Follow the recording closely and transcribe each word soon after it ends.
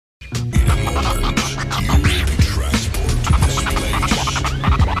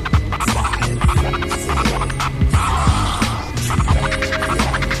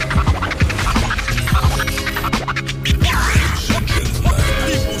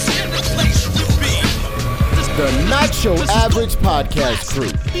the Not Your Average Podcast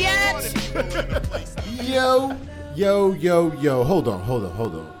Crew. Yes. Yo. Hold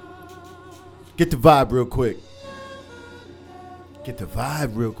on. Get the vibe real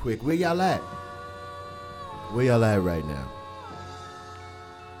quick. Where y'all at? Where y'all at right now?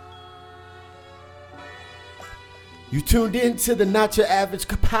 You tuned in to the Not Your Average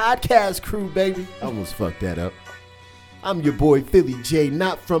Podcast Crew, baby. I almost fucked that up. I'm your boy, Philly J,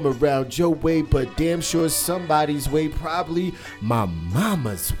 not from around your way, but damn sure somebody's way, probably my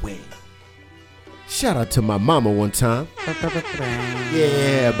mama's way. Shout out to my mama one time.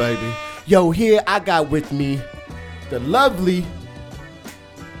 Yeah, baby. Yo, here I got with me the lovely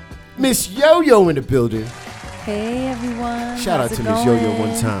Miss Yoyo in the building. Hey, everyone. Shout out to Miss Yoyo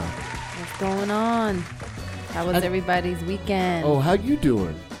one time. What's going on? How was everybody's weekend? Oh, how you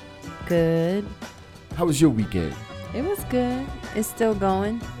doing? Good. How was your weekend? It was good. It's still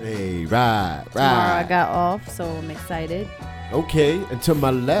going. Hey, right. Tomorrow I got off, so I'm excited. Okay, and to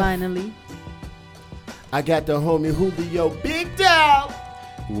my left, finally, I got the homie Julio Big Down.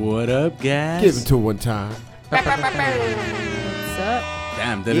 What up, guys? Give it to one time. What's up?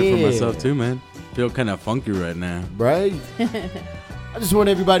 Damn, did it for myself too, man. Feel kind of funky right now. Right? I just want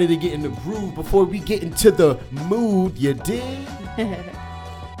everybody to get in the groove before we get into the mood, you dig?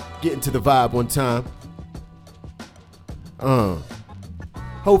 Get into the vibe one time.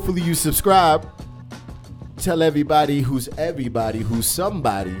 Hopefully you subscribe. Tell everybody who's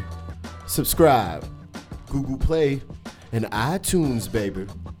somebody. Subscribe. Google Play and iTunes, baby.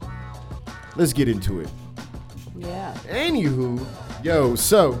 Let's get into it. Yeah. Anywho,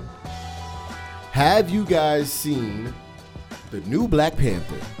 so have you guys seen the new Black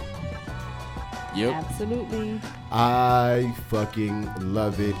Panther? Yep. Absolutely. I fucking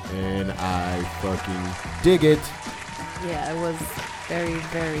love it and I fucking dig it. Yeah, it was very,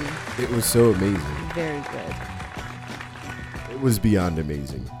 very. It was so amazing. Very good. It was beyond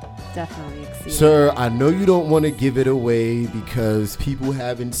amazing. Definitely exceeded. Sir, I know you don't want to give it away because people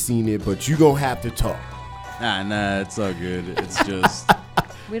haven't seen it, but you gonna have to talk. Nah, it's all good. It's just.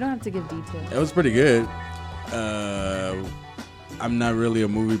 We don't have to give details. It was pretty good. I'm not really a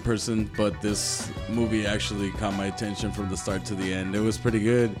movie person, but this movie actually caught my attention from the start to the end. It was pretty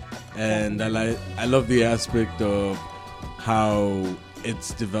good, and I love the aspect of how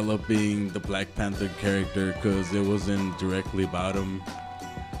it's developing the Black Panther character, because it wasn't directly about him.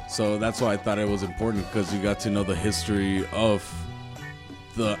 So that's why I thought it was important, because you got to know the history of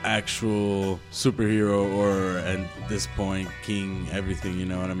the actual superhero, or at this point, king, everything, you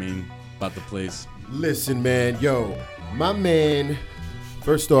know what I mean, about the place. Listen, man, my man,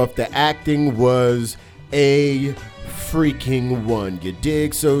 first off, the acting was a freaking one, you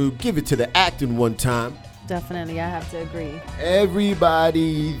dig? So give it to the acting one time. Definitely, I have to agree.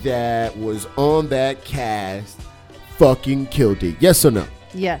 Everybody that was on that cast fucking killed it. Yes or no?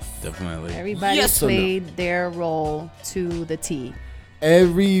 Yes. Definitely. Everybody played their role to the T.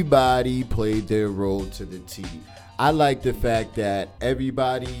 Everybody played their role to the T. I like the fact that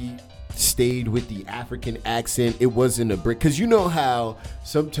everybody stayed with the African accent. It wasn't a Brit, because you know how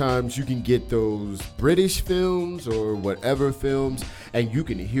sometimes you can get those British films or whatever films and you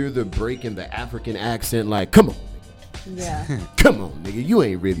can hear the break in the African accent, like, come on, nigga. Yeah. Come on, nigga, you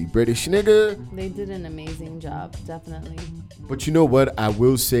ain't really British, nigga. They did an amazing job, definitely. But you know what, I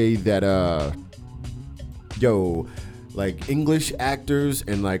will say that like English actors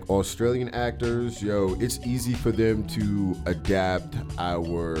and like Australian actors, it's easy for them to adapt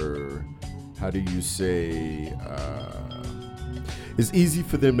our, it's easy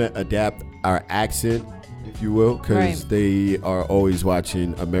for them to adapt our accent, if you will, because they are always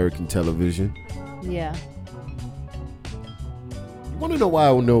watching American television. Yeah. You want to know why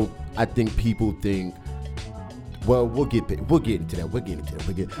I think people think, well, we'll get into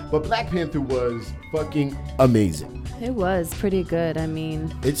that. But Black Panther was fucking amazing. It was pretty good. I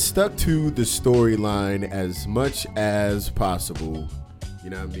mean, it stuck to the storyline as much as possible.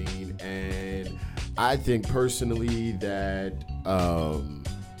 You know what I mean? And I think personally that,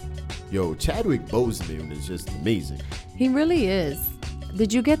 Chadwick Boseman is just amazing. He really is.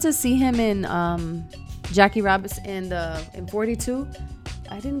 Did you get to see him in Jackie Robinson in 42?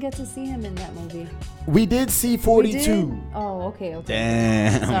 I didn't get to see him in that movie. We did see 42. Oh, okay.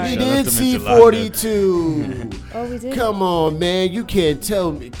 Damn. Sorry. We did see 42. Oh, we did? Come on, man. You can't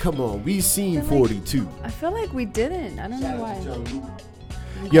tell me. Come on. We seen 42. I feel like we didn't. I don't know why.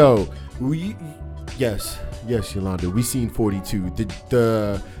 Yes, Yolanda. We seen 42.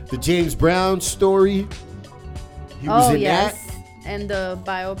 The James Brown story. He was in that. And the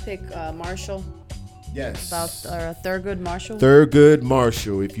biopic, Marshall. Yes. About Thurgood Marshall. Thurgood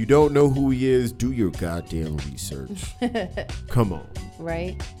Marshall. If you don't know who he is, do your goddamn research. Come on.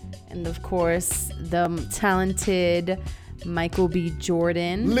 Right? And of course, the talented Michael B.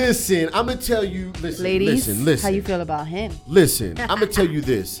 Jordan. Listen, I'm going to tell you. Ladies, listen. how you feel about him? Listen, I'm going to tell you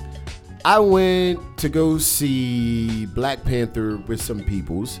this. I went to go see Black Panther with some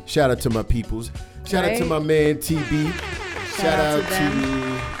peoples. Shout out to my peoples. Shout out to my man TB. Shout out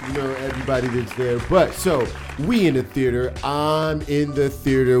to everybody that's there. But so we in the theater. I'm in the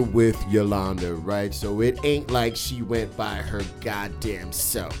theater with Yolanda, right? So it ain't like she went by her goddamn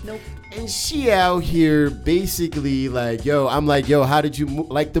self. Nope. And she out here basically like, I'm like, how did you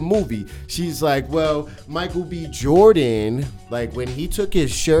like the movie? She's like, well, Michael B. Jordan, like when he took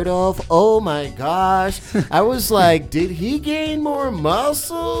his shirt off, oh my gosh. I was like, did he gain more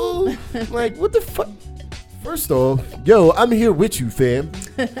muscle? Like, what the fuck? First off, I'm here with you, fam.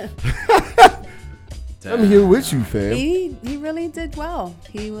 I'm here with you, fam. He really did well.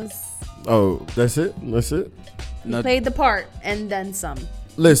 He was. Oh, that's it? He played the part and then some.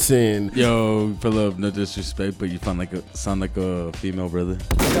 Listen. Yo, Philip, no disrespect, but you sound like a female brother.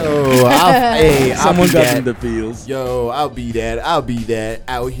 Someone got in the feels. I'll be that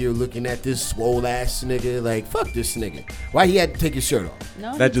out here looking at this swole ass nigga. Like, fuck this nigga. Why he had to take his shirt off?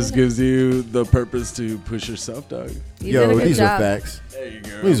 No, that just gives you the purpose to push yourself, dog. These are facts. There you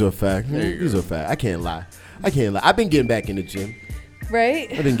go. These are facts. These are facts. I can't lie. I've been getting back in the gym.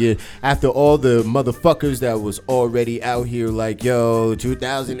 Right? I didn't get after all the motherfuckers that was already out here like,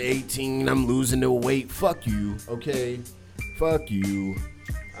 2018, I'm losing the weight. Fuck you, okay? Fuck you.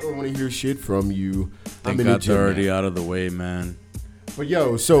 I don't want to hear shit from you. I'm in the gym already now. out of the way, man. But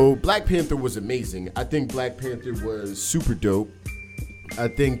so Black Panther was amazing. I think Black Panther was super dope. I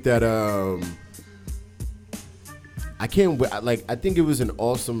think that I think it was an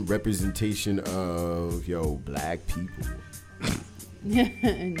awesome representation of black people.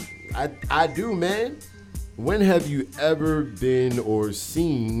 I do, man. When have you ever been or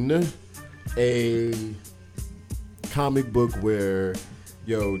seen a comic book where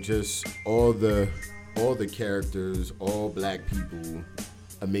just all the characters, all black people,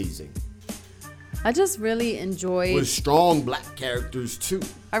 amazing? I just really enjoyed with strong black characters too.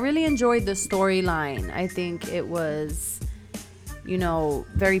 I really enjoyed the storyline. I think it was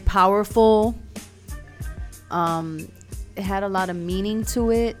very powerful. It had a lot of meaning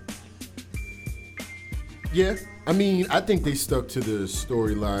to it. Yeah, I mean, I think they stuck to the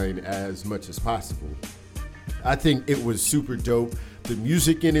storyline as much as possible. I think it was super dope. The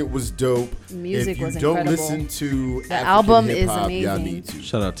music in it was dope. The music was incredible. If you don't listen to the African album hip-hop, is amazing. y'all need to.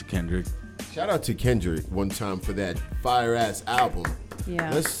 Shout out to Kendrick. Shout out to Kendrick one time for that fire ass album.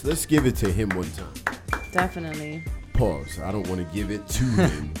 Yeah. Let's give it to him one time. Definitely. Pause. I don't want to give it to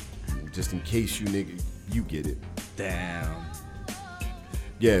him, just in case you get it. Damn.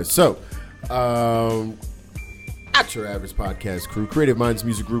 Yeah. So, Not Your Average Podcast Crew, Creative Minds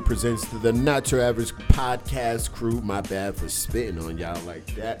Music Group presents the Not Your Average Podcast Crew. My bad for spitting on y'all like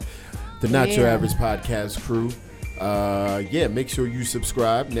that. The Not Your Average Podcast Crew. Make sure you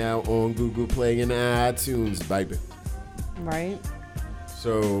subscribe now on Google Play and iTunes, baby. Right.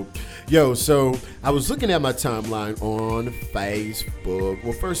 So I was looking at my timeline on Facebook.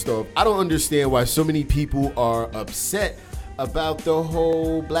 Well, first off, I don't understand why so many people are upset about the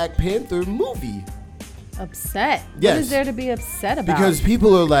whole Black Panther movie. Upset? Yes. What is there to be upset about? Because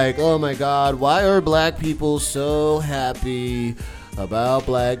people are like, oh my God, why are black people so happy about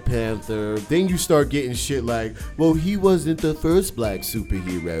Black Panther? Then you start getting shit like, well, he wasn't the first black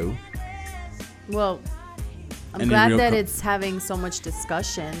superhero. Well, I'm glad that it's having so much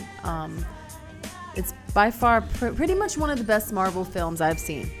discussion. It's by far pretty much one of the best Marvel films I've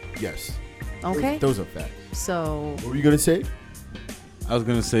seen. Yes. Okay. Those are facts. So. What were you going to say? I was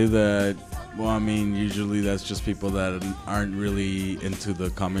going to say that, well, I mean, usually that's just people that aren't really into the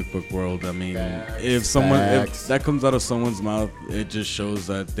comic book world. I mean, if that comes out of someone's mouth, it just shows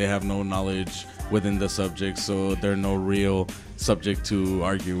that they have no knowledge within the subject, so they're no real subject to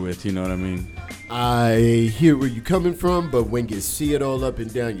argue with, you know what I mean? I hear where you're coming from, but when you see it all up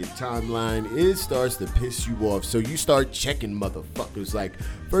and down your timeline, it starts to piss you off. So you start checking motherfuckers. Like,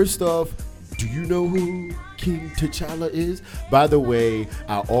 first off, do you know who King T'Challa is? By the way,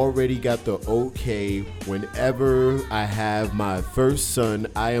 I already got the okay. Whenever I have my first son,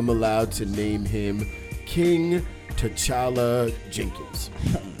 I am allowed to name him King T'Challa Jenkins.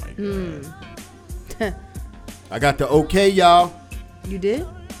 Oh my God. I got the okay, y'all. You did?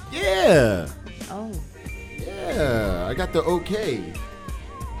 Yeah. Oh. Yeah, I got the okay.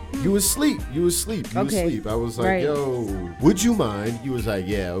 You was asleep. You was asleep. I was like, yo, would you mind? You was like,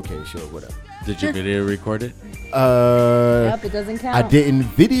 yeah, okay, sure, whatever. Did you video record it? Yep, it doesn't count. I didn't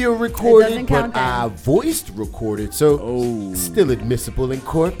video record it, count but I voiced recorded, so Oh. still admissible in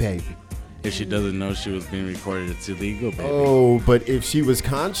court, baby. If she doesn't know she was being recorded, it's illegal, baby. Oh, but if she was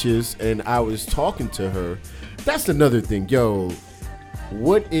conscious and I was talking to her, that's another thing. Yo,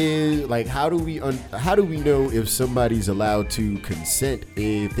 what is like? How do we know if somebody's allowed to consent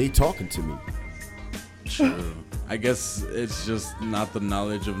if they talking to me? True. I guess it's just not the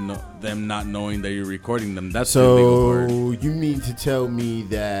knowledge of them not knowing that you're recording them. That's the So illegal part. you mean to tell me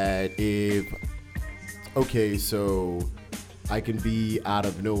that so I can be out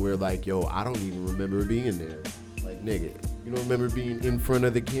of nowhere like, yo, I don't even remember being there. Like, nigga, you don't remember being in front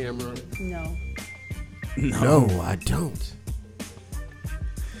of the camera? No. No, I don't.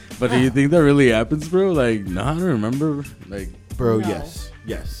 But do you think that really happens, bro? Like, no, I don't remember. Like, Bro, No.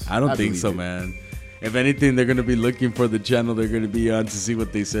 yes. I don't think believe so, it. man. If anything, they're gonna be looking for the channel they're gonna be on to see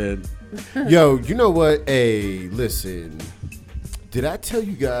what they said. Yo, you know what? Hey, listen. Did I tell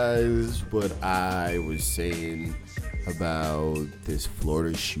you guys what I was saying about this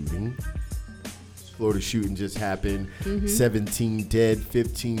Florida shooting? Florida shooting just happened. 17 dead,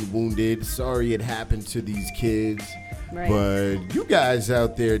 15 wounded. Sorry it happened to these kids. Right. But you guys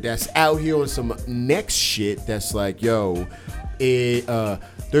out there that's out here on some next shit that's like, yo,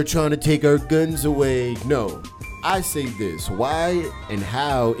 they're trying to take our guns away. No, I say this. Why and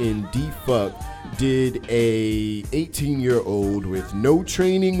how in D-fuck did a 18-year-old with no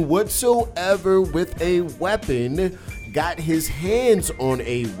training whatsoever with a weapon got his hands on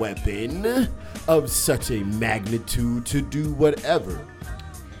a weapon of such a magnitude to do whatever?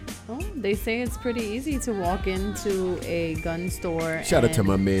 Oh, they say it's pretty easy to walk into a gun store Shout out to and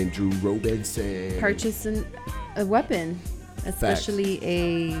my man Drew Robinson. purchase a weapon, especially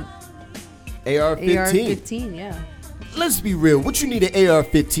a AR-15. AR-15. Yeah, Let's be real. What you need an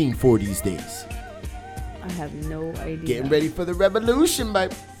AR-15 for these days? I have no idea. Getting ready for the revolution,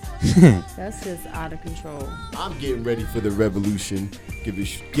 babe. That's just out of control. I'm getting ready for the revolution.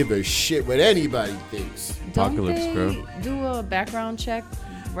 Give a shit what anybody thinks. Apocalypse, Don't bro. they do a background check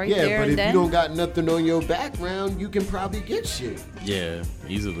right Yeah, there but and if then? you don't got nothing on your background, you can probably get shit. Yeah,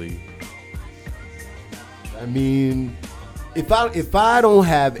 easily. I mean, if I don't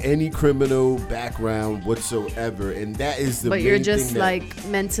have any criminal background whatsoever, and that is the But main you're thing just that- like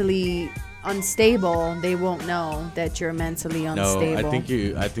mentally unstable, they won't know that you're mentally unstable.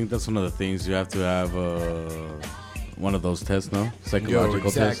 No, I think that's one of the things you have to have one of those tests, no? Psychological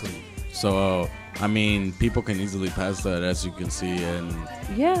exactly. tests. So, I mean, people can easily pass that, as you can see, and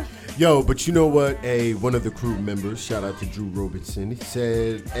Yeah. Yo, but you know what? One of the crew members, shout out to Drew Robinson, he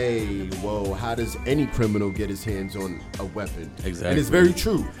said, hey, whoa, how does any criminal get his hands on a weapon? Exactly. And it's very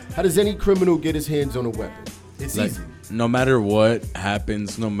true. How does any criminal get his hands on a weapon? It's like, easy. no matter what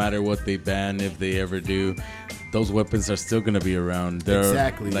happens, no matter what they ban, if they ever do, those weapons are still gonna be around.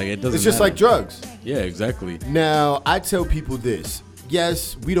 Exactly. Like, it doesn't. It's just matter. like drugs. Yeah, exactly. Now, I tell people this.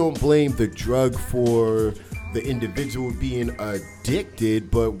 Yes, we don't blame the drug for the individual being addicted,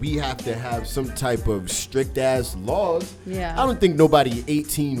 but we have to have some type of strict ass laws. Yeah. I don't think nobody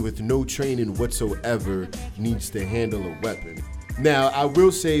 18 with no training whatsoever needs to handle a weapon. Now, I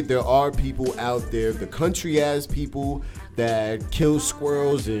will say there are people out there, the country ass people that kill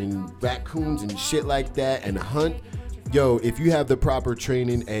squirrels and raccoons and shit like that and hunt. Yo, if you have the proper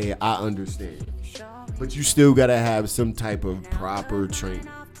training, I understand. But you still gotta have some type of proper training.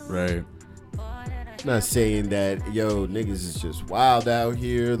 Right. I'm not saying that, yo, niggas is just wild out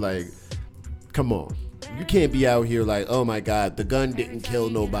here. Like, come on. You can't be out here like, oh my God, the gun didn't kill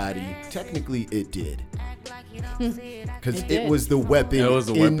nobody. Technically, it did. Because it was the weapon. It was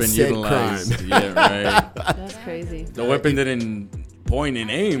a in weapon said utilized. crime. Yeah, right. That's crazy. The weapon didn't point and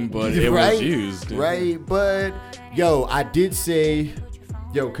aim, but it right, was used. Right, but yo, I did say,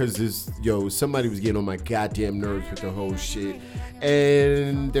 because somebody was getting on my goddamn nerves with the whole shit.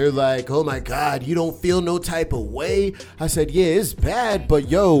 And they're like, oh my God, you don't feel no type of way? I said, yeah, it's bad, but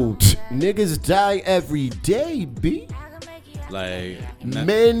yo, niggas die every day, B. Like,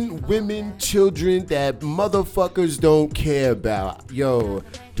 Men, women, children that motherfuckers don't care about. Yo,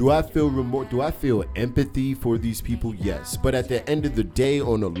 do I feel remorse? Do I feel empathy for these people? Yes. But at the end of the day,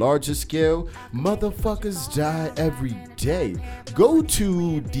 on a larger scale, motherfuckers die every day. Go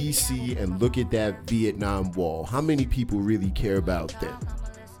to DC and look at that Vietnam Wall. How many people really care about them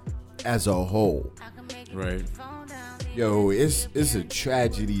as a whole? right. Yo, it's a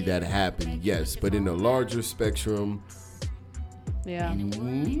tragedy that happened, yes. But in a larger spectrum, Yeah. I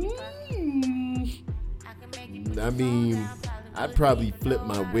mean, I'd probably flip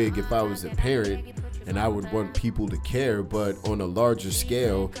my wig if I was a parent and I would want people to care, but on a larger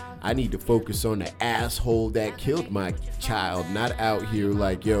scale, I need to focus on the asshole that killed my child, not out here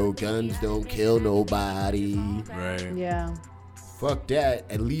like, yo, guns don't kill nobody. Right. Yeah. Fuck that.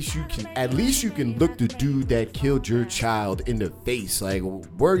 At least you can look the dude that killed your child in the face. Like,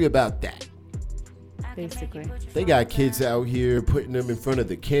 worry about that. Basically. They got kids out here putting them in front of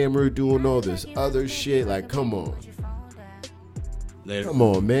the camera, doing all this other shit. Like, come on. Come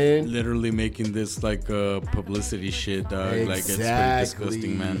on, man. Literally making this like a publicity shit, dog. Exactly. Like, it's pretty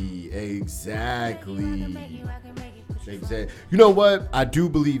disgusting, man. Exactly. You know what? I do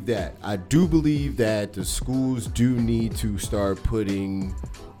believe that. I do believe that the schools do need to start putting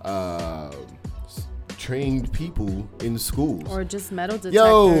trained people in schools. Or just metal detectors.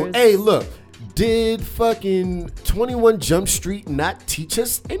 Yo, hey, look. Did fucking 21 Jump Street not teach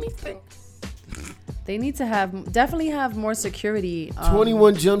us anything? They need to definitely have more security.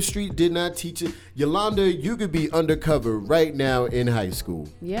 21 Jump Street did not teach it. Yolanda, you could be undercover right now in high school.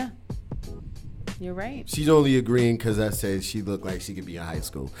 Yeah. You're right. She's only agreeing because I said she looked like she could be in high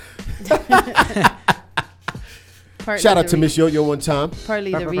school. Shout out to Miss Yoyo one time.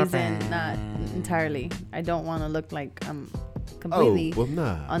 Partly the reason, not entirely. I don't want to look like I'm completely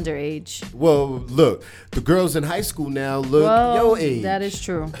underage. Well, look, the girls in high school now look your age. That is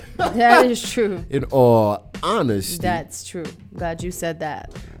true. That is true. In all honesty. That's true. Glad you said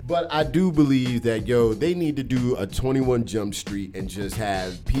that. But I do believe that, yo, they need to do a 21 Jump Street and just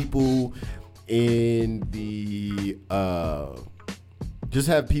have people in the just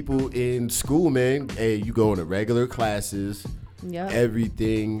have people in school, man. Hey, you go into regular classes,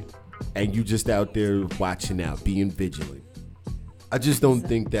 everything, and you just out there watching out, being vigilant. I just don't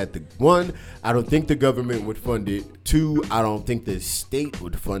think that I don't think the government would fund it. 2, I don't think the state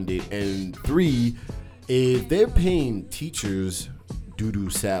would fund it. And 3, if they're paying teachers doo-doo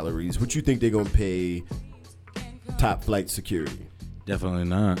salaries, what you think they're gonna pay top flight security? Definitely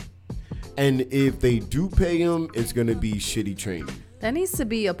not. And if they do pay them, it's going to be shitty training. That needs to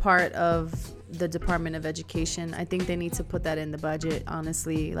be a part of the Department of Education. I think they need to put that in the budget,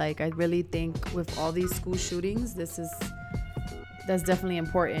 honestly. Like, I really think with all these school shootings, that's definitely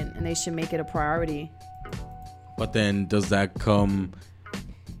important, and they should make it a priority. But then does that come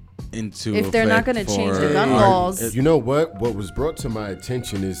into if they're not going to change the gun laws? You know what was brought to my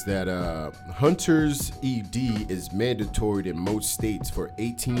attention is that Hunter's ED is mandatory in most states for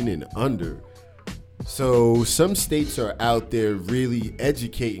 18 and under. So some states are out there really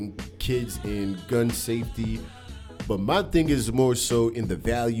educating kids in gun safety, but my thing is more so in the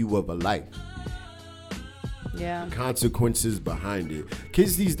value of a life. Yeah. Consequences behind it.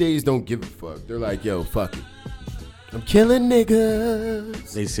 Kids these days don't give a fuck. They're like, yo, fuck it. I'm killing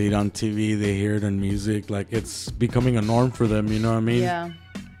niggas. They see it on TV. They hear it in music. Like, it's becoming a norm for them. You know what I mean? Yeah.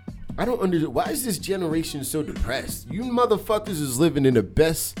 I don't understand. Why is this generation so depressed? You motherfuckers is living in the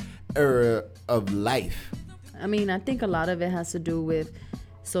best era of life. I mean, I think a lot of it has to do with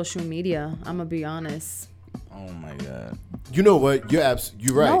social media. I'm going to be honest. Oh, my God. You know what? You're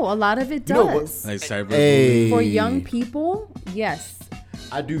right. No, a lot of it does. Like cyberbullying. For young people, yes.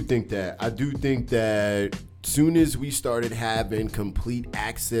 I do think that soon as we started having complete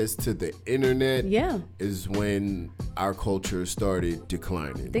access to the internet is when our culture started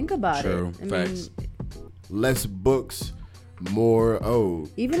declining. Think about it. Facts. Less books, more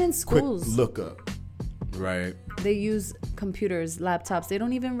even in schools. Quick look up. Right. They use computers, laptops. They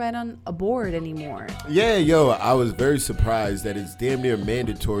don't even write on a board anymore. Yeah, I was very surprised that it's damn near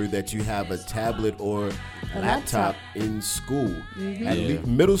mandatory that you have a tablet or laptop in school. Mm-hmm. At least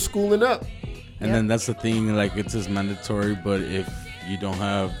middle school and up. And then that's the thing, like, it's as mandatory, but if you don't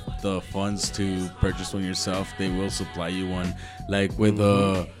have the funds to purchase one yourself, they will supply you one. Like, with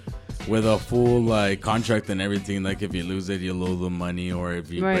a full, like, contract and everything, like, if you lose it, you'll owe them money, or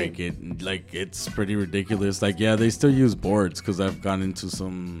if you break it, like, it's pretty ridiculous. Like, yeah, they still use boards, because I've gone into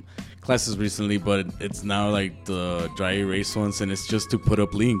some classes recently, but it's now, like, the dry erase ones, and it's just to put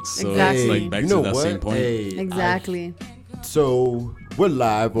up links. So it's, like, back to that same point. Hey, exactly. So we're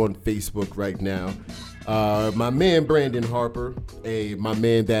live on Facebook right now. My man Brandon Harper, my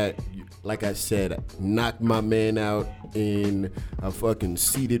man that, like I said, knocked my man out in a fucking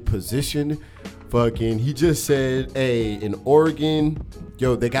seated position. He just said, in Oregon,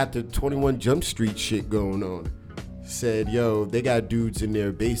 they got the 21 Jump Street shit going on. Said, they got dudes in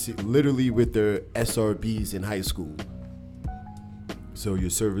there literally with their SRBs in high school. So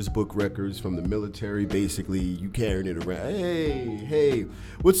your service book records from the military, basically, you carrying it around. Hey,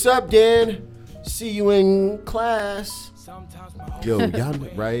 what's up, Dan? See you in class. Y'all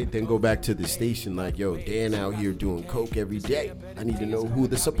right? Then go back to the station like, Dan out here doing coke every day. I need to know who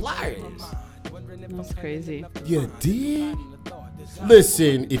the supplier is. That's crazy. You did?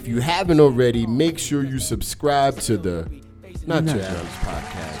 Listen, if you haven't already, make sure you subscribe to the Not Your Average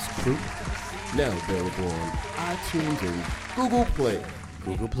Podcast Crew. Now available on iTunes and Google Play.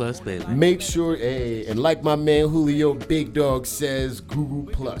 Google Plus, baby. Make sure, and like my man Julio Big Dog says, Google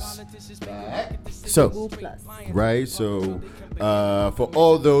Plus. So, Google Plus. right? So, for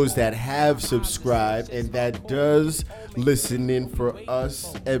all those that have subscribed and that does listen in for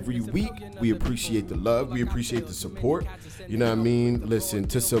us every week, we appreciate the love. We appreciate the support. You know what I mean? Listen,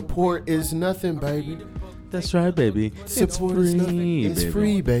 to support is nothing, baby. That's right, baby. Support it's is nothing. It's baby.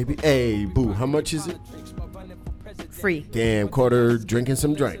 free, baby. Hey, boo, how much is it? Free. Damn, caught her drinking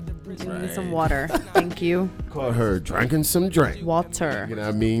some drink. Need some water. Thank you. Caught her drinking some drink. Water. You know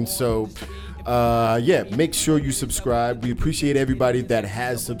what I mean? So, yeah, make sure you subscribe. We appreciate everybody that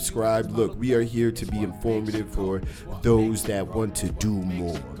has subscribed. Look, we are here to be informative for those that want to do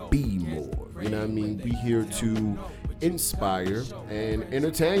more, be more. You know what I mean? We here to inspire and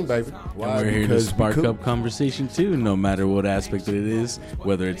entertain, baby. Why? And we're here to Because spark we up conversation too, no matter what aspect it is,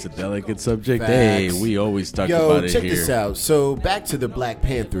 whether it's a delicate subject. Facts. Hey, we always talk about it check here. this out. So back to the Black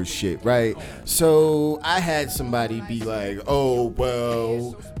Panther shit, right? So I had somebody be like, "Oh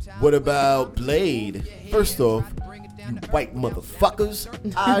well, what about Blade?" First off, you white motherfuckers,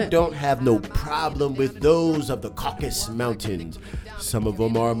 I don't have no problem with those of the Caucasus Mountains. Some of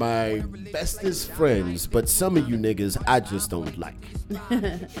them are my bestest friends, but some of you niggas I just don't like.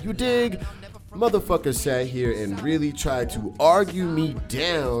 You dig? Motherfucker sat here and really tried to argue me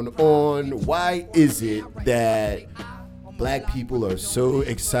down on why is it that black people are so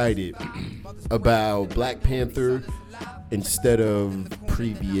excited about Black Panther instead of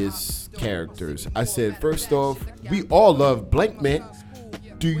previous characters. I said, first off, we all love Blank Man.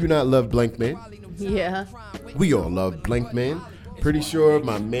 Do you not love Blank Man? Yeah. We all love Blank Man. Pretty sure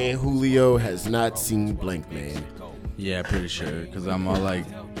my man Julio has not seen Blank Man. Yeah, pretty sure, because I'm all like,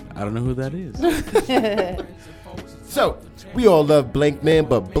 I don't know who that is. So, we all love Blank Man,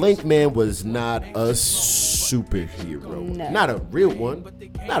 but Blank Man was not a superhero. No. Not a real one.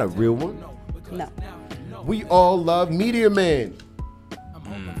 Not a real one. No. We all love Meteor Man.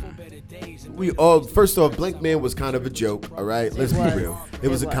 We all, first off, Blank Man was kind of a joke, all right? Let's be real. It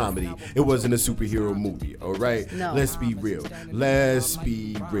was a comedy. It wasn't a superhero movie, all right? No. Let's be real. Let's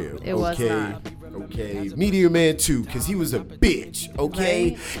be real. It was not. Okay. Meteor Man 2, because he was a bitch,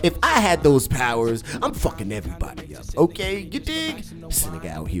 okay? Right. If I had those powers, I'm fucking everybody up, okay? You dig? This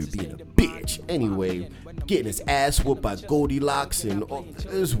nigga out here being a bitch. Anyway, getting his ass whooped by Goldilocks and all,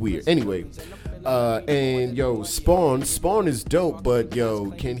 it was weird. Anyway, and yo, Spawn is dope, but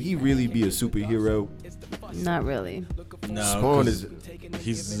yo, can he really be a superhero? Not really. No, Spawn 'cause is,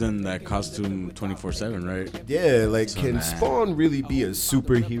 he's in that costume 24/7, right? yeah, like So can nah. Spawn really be a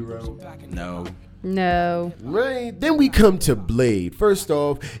superhero? No. No. Right, then we come to Blade. First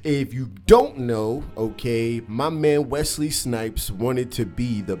off, if you don't know, okay, my man Wesley Snipes wanted to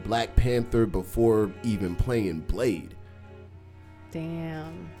be the Black Panther before even playing Blade.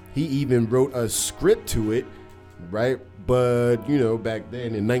 Damn. He even wrote a script to it, right? But, you know, back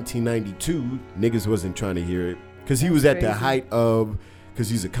then in 1992, niggas wasn't trying to hear it. Because he was at the Crazy. height of, because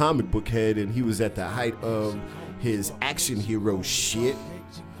he's a comic book head, and he was at the height of his action hero shit.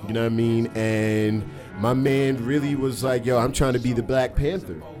 You know what I mean? And my man really was like, yo, I'm trying to be the Black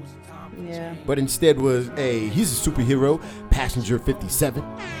Panther. Yeah. But instead was, hey, he's a superhero, Passenger 57.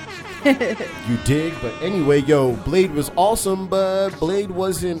 You dig? But anyway, yo, Blade was awesome, but Blade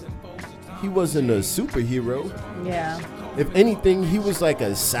wasn't a superhero. Yeah. If anything, he was like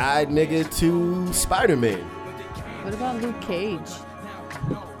a side nigga to Spider-Man. What about Luke Cage?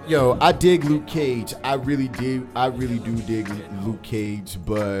 Yo, I dig Luke Cage. I really do dig Luke Cage,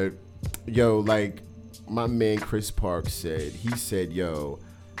 but yo, like my man Chris Park said, he said, yo,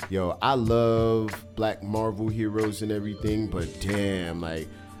 I love black Marvel heroes and everything, but damn, like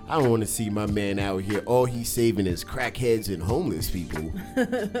I don't want to see my man out here. All he's saving is crackheads and homeless people.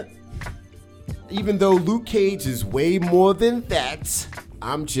 Even though Luke Cage is way more than that,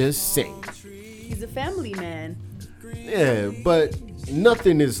 I'm just saying. He's a family man. Yeah, but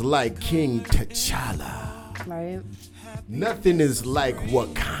nothing is like King T'Challa. Right? Nothing is like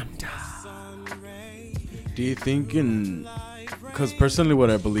Wakanda. Do you think because personally what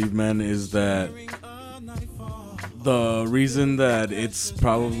I believe, man, is that the reason that it's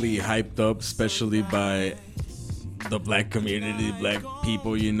probably hyped up, especially by the black community, black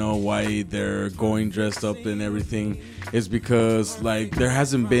people, you know, why they're going dressed up and everything, is because like there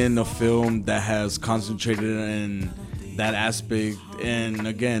hasn't been a film that has concentrated that aspect. And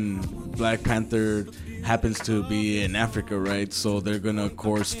again, Black Panther happens to be in Africa, right? So they're gonna of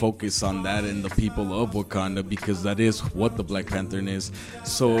course focus on that and the people of Wakanda, because that is what the Black Panther is.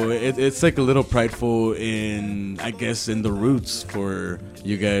 So it's like a little prideful in, I guess, in the roots for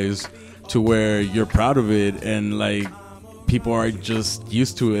you guys, to where you're proud of it, and like people are just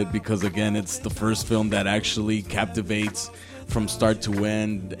used to it because again, it's the first film that actually captivates from start to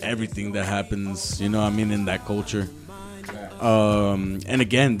end, everything that happens, in that culture. And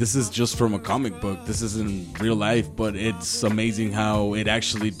again, this is just from a comic book. This isn't real life, but it's amazing how it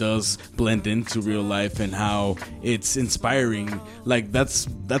actually does blend into real life and how it's inspiring. Like that's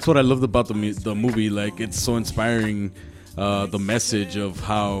what I loved about the movie. Like it's so inspiring, the message of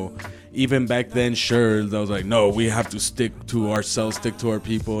how even back then, sure, I was like, no, we have to stick to ourselves, stick to our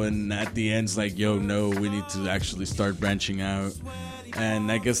people. And at the end, it's like, yo, no, we need to actually start branching out.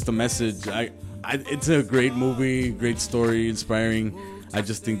 And I guess the message, it's a great movie, great story, inspiring. I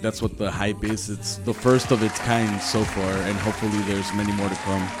just think that's what the hype is. It's the first of its kind so far, and hopefully there's many more to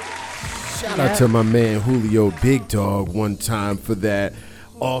come. Shout out to my man Julio Big Dog one time for that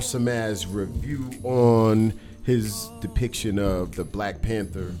awesome ass review on his depiction of the Black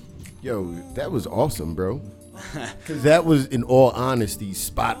Panther. Yo, that was awesome, bro. Because that was, in all honesty,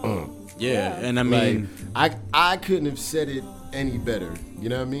 spot on. Yeah, and I mean, like, I couldn't have said it any better. You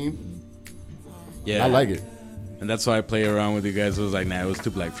know what I mean? Yeah, I like it. And that's why I play around with you guys. I was like, nah, it was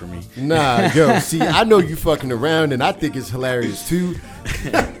too black for me. Nah, yo, see, I know you fucking around, and I think it's hilarious too.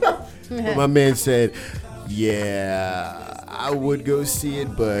 But my man said, yeah, I would go see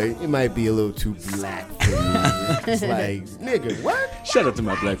it, but it might be a little too black for me. It's like, nigga, what? Shout out to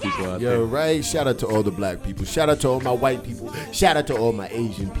my black people out there. Yo, right? Shout out to all the black people. Shout out to all my white people. Shout out to all my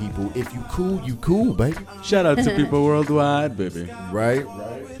Asian people. If you cool, you cool, baby. Shout out to people worldwide, baby. Right?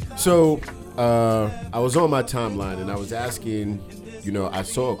 So, I was on my timeline and I was asking, I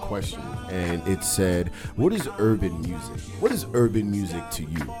saw a question and it said, what is urban music? What is urban music to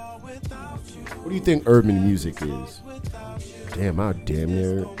you? What do you think urban music is? Damn, I damn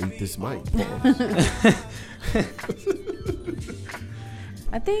near ate this mic.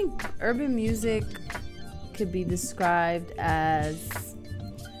 I think urban music could be described as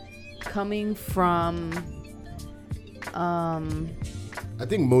coming from I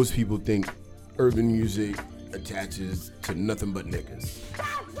think most people think urban music attaches to nothing but niggas.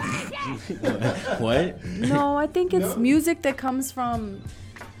 What? No, I think it's music that comes from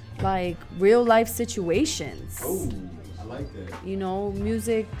like real life situations. Oh, I like that.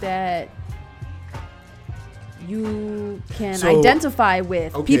 Music that you can identify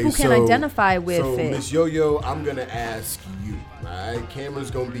with. Okay, people can identify with so it. Miss Yoyo, I'm gonna ask you. All right, camera's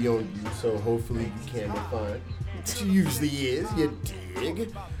gonna be on you, so hopefully you camera fine. She usually is. You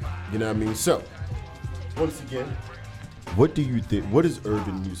dig? You know what I mean? So, once again, what do you think? What is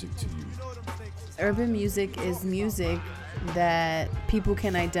urban music to you? Urban music is music that people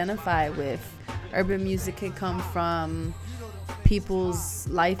can identify with. Urban music can come from people's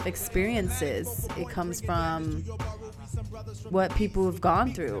life experiences. It comes from what people have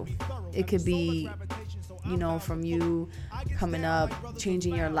gone through. It could be, from you coming up,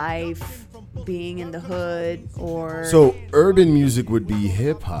 changing your life, being in the hood, or... So urban music would be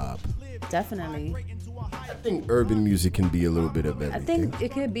hip hop. Definitely. I think urban music can be a little bit of everything. I think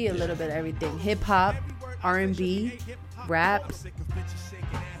it could be a little bit of everything. Hip hop, R&B, rap.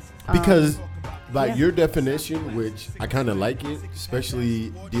 Because your definition, which I kind of like it,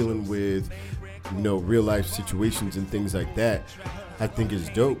 especially dealing with, real life situations and things like that, I think is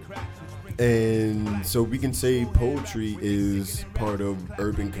dope. And so we can say poetry is part of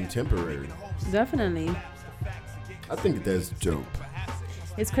urban contemporary. Definitely. I think that's dope.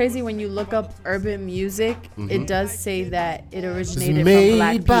 It's crazy when you look up urban music, it does say that it originated it's from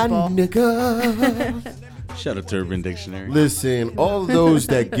black people. Niggas. Shout out to Urban Dictionary. Listen, all those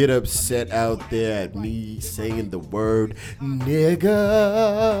that get upset out there at me saying the word niggas,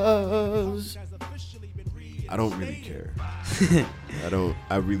 I don't really care.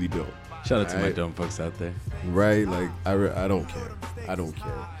 I really don't. Shout out to my dumb folks out there. Right? Like, I don't care. I don't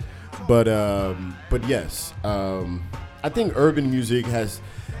care. But yes, I think urban music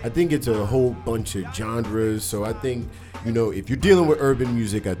I think it's a whole bunch of genres. So I think, if you're dealing with urban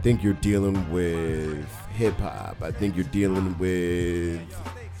music, I think you're dealing with hip hop. I think you're dealing with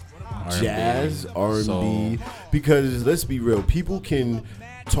jazz, R&B. Soul. Because let's be real, people can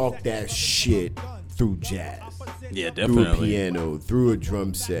talk that shit through jazz. Yeah, definitely. Through a piano, through a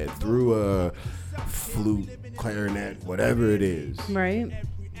drum set, through a flute, clarinet, whatever it is. Right.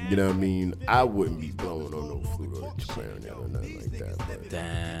 You know what I mean? I wouldn't be blowing on no flute or clarinet or nothing like that. But.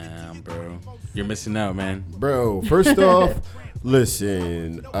 Damn, bro. You're missing out, man. Bro, first off,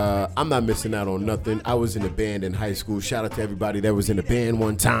 listen, I'm not missing out on nothing. I was in a band in high school. Shout out to everybody that was in the band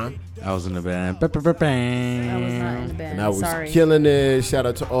one time. I was in the band. I was not in the band. And I was Sorry. killing it. Shout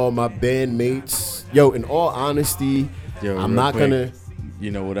out to all my bandmates. Yo, in all honesty, Yo, I'm real not quick, gonna.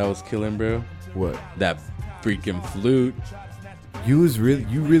 You know what I was killing, bro? What? That freaking flute. You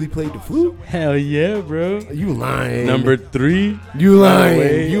really played the flute? Hell yeah, bro. You lying. Number 3. You lying.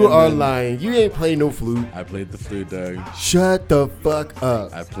 Away, You and are then- lying. You ain't playing no flute. I played the flute, dog. Shut the fuck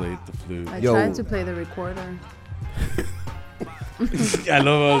up. I played the flute. I Yo. tried to play the recorder. I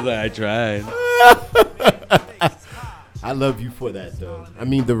love that. I tried. I love you for that, though. I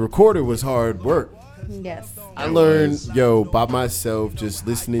mean, the recorder was hard work. Yes. I learned, by myself, just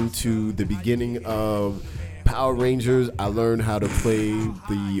listening to the beginning of Power Rangers. I learned how to play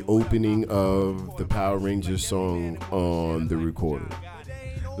the opening of the Power Rangers song on the recorder.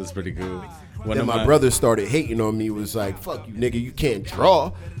 That's pretty cool. Then my brother started hating on me. Was like, "Fuck you, nigga! You can't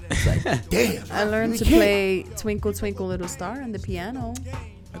draw." It's like, damn. I learned to play Twinkle Twinkle Little Star on the piano.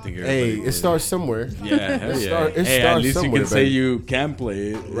 I think Hey, everybody it did. starts somewhere. Yeah, hell yeah. It Hey, at starts least you somewhere, can say baby. you can play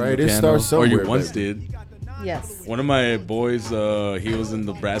it. in Right, the it piano, starts Or you somewhere, once baby. did. Yes. One of my boys, he was in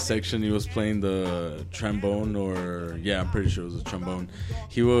the brass section. He was playing the trombone, I'm pretty sure it was a trombone.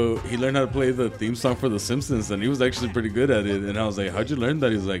 He learned how to play the theme song for The Simpsons, and he was actually pretty good at it. And I was like, "How'd you learn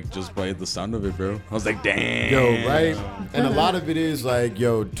that?" He's like, "Just by the sound of it, bro." I was like, "Damn." Yo, right? And a lot of it is like,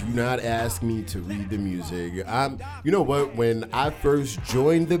 yo, do not ask me to read the music. You know what? When I first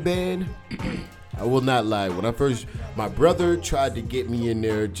joined the band, I will not lie. My brother tried to get me in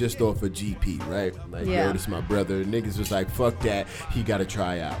there just off of GP, right? Like, Yeah. yo, this is my brother. Niggas was like, fuck that. He got to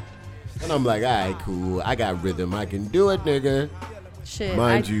try out. And I'm like, all right, cool. I got rhythm. I can do it, nigga. Shit.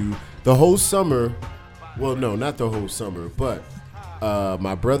 Mind you, the whole summer, well, no, not the whole summer, but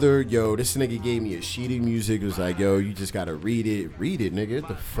my brother, this nigga gave me a sheet of music. It was like, yo, you just got to read it. Read it, nigga. What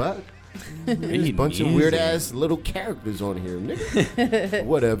the fuck? There's a bunch of weird ass little characters on here, nigga.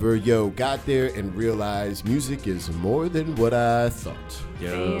 Whatever, got there and realized music is more than what I thought.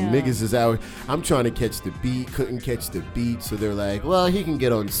 Yo. Damn. Niggas is out. I'm trying to catch the beat, couldn't catch the beat, so they're like, well, he can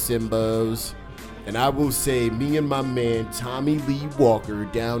get on cymbals. And I will say, me and my man Tommy Lee Walker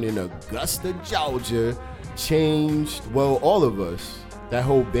down in Augusta, Georgia, changed, all of us, that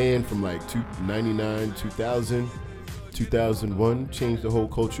whole band from like 99, 2000. 2001 changed the whole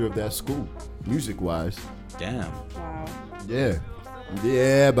culture of that school, music-wise. Damn. Wow.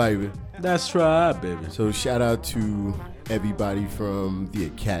 Yeah, baby. That's right, baby. So shout out to everybody from the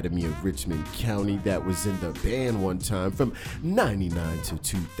Academy of Richmond County that was in the band one time from 99 to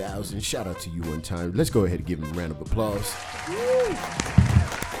 2000. Shout out to you one time. Let's go ahead and give him a round of applause.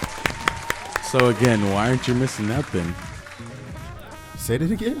 So again, why aren't you missing out then? Say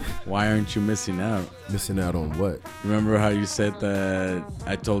that again? Why aren't you missing out? Missing out on what? Remember how you said that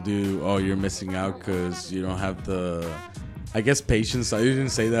I told you, oh, you're missing out because you don't have the, I guess, patience. I didn't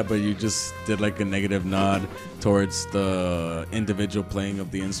say that, but you just did like a negative nod towards the individual playing of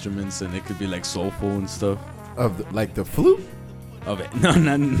the instruments, and it could be like soulful and stuff. Like the flute? Of it. No,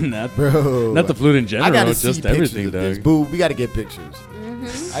 not Bro. not the flute in general, I gotta just see pictures everything, of this. dog. Boo, we gotta get pictures.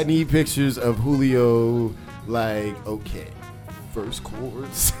 I need pictures of Julio, like, okay, first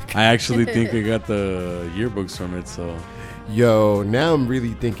chords. I actually think I got the yearbooks from it, so Yo, now I'm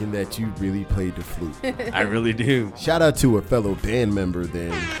really thinking that you really played the flute. I really do. Shout out to a fellow band member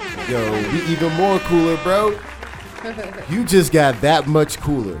then. Yo, we even more cooler, bro. You just got that much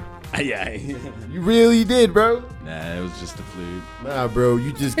cooler. Yeah. You really did, bro. Nah, it was just the flute. Nah, bro,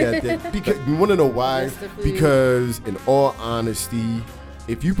 you just got that. Because you want to know why? Just the flute. Because in all honesty,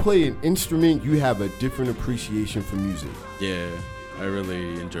 if you play an instrument, you have a different appreciation for music. Yeah, I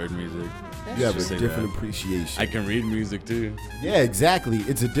really enjoyed music. You have Just a say different that. appreciation. I can read music too. Yeah, exactly.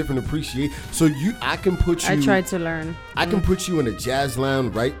 It's a different appreciation. So I can put you. I tried to learn. I can put you in a jazz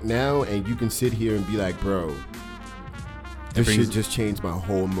lounge right now, and you can sit here and be like, bro, this brings- shit just changed my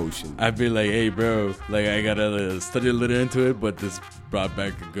whole emotion. I'd be like, hey, bro, like I gotta study a little into it, but this brought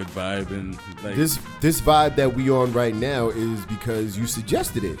back a good vibe, and like This vibe that we on right now is because you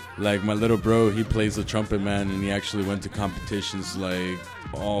suggested it. like my little bro, he plays the trumpet, man, and he actually went to competitions like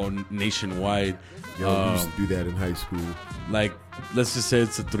all nationwide. Yo, we used to do that in high school. Like, let's just say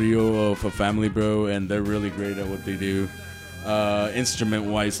it's a trio of a family, bro, and they're really great at what they do. Instrument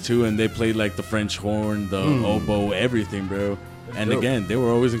wise too, and they play like the French horn, the oboe, everything, bro. And dope. again, they were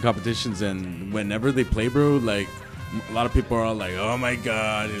always in competitions, and whenever they play, bro, like a lot of people are all like, oh my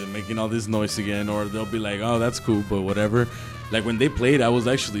God, they're making all this noise again. Or they'll be like, oh, that's cool, but whatever. Like when they played, I was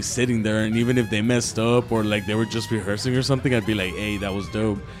actually sitting there, and even if they messed up or like they were just rehearsing or something, I'd be like, hey, that was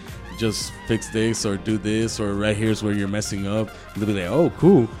dope. Just fix this or do this, or right here's where you're messing up. And they'll be like, oh,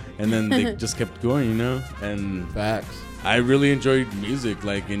 cool. And then they just kept going, you know? And Facts. I really enjoyed music,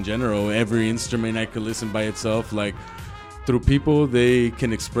 like in general. Every instrument I could listen by itself. Like through people, they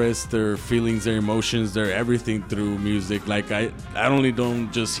can express their feelings, their emotions, their everything through music. Like I only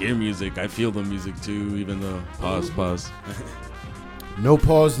don't just hear music, I feel the music too, even though pause. No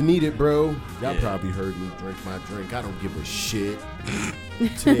pause needed, bro. Y'all probably heard me drink my drink. I don't give a shit.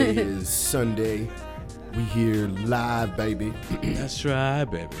 Today is Sunday. We here live, baby. That's right,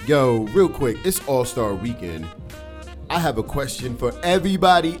 baby. Yo, real quick, it's All-Star Weekend. I have a question for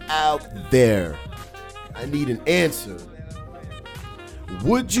everybody out there. I need an answer.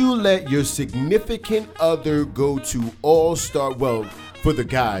 Would you let your significant other go to All-Star, well, for the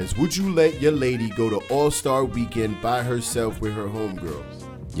guys, would you let your lady go to All-Star Weekend by herself with her homegirls?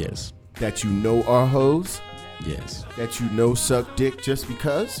 Yes. That you know are hoes? Yes. That you know suck dick just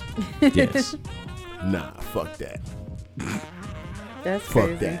because? Yes. Nah, fuck that. That's Fuck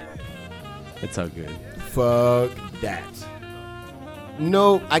crazy. that. That's all good. Fuck that.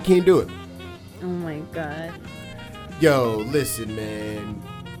 No, I can't do it. Oh my God. Yo, listen, man.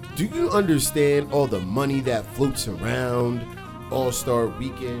 Do you understand all the money that floats around All-Star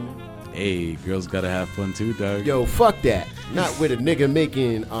Weekend? Hey, girls gotta have fun too, dog. Yo, fuck that. Not with a nigga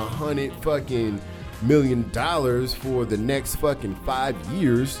making $100 million for the next fucking 5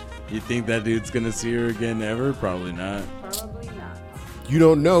 years. You think that dude's gonna see her again ever? Probably not. Probably not. You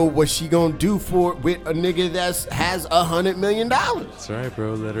don't know what she gonna do with a nigga that has $100 million. That's right,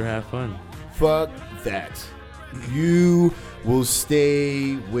 bro. Let her have fun. Fuck that. You will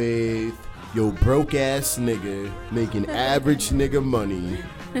stay with your broke ass nigga making average nigga money.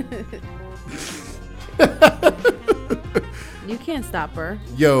 You can't stop her.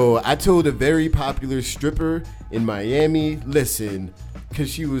 Yo, I told a very popular stripper in Miami, listen, because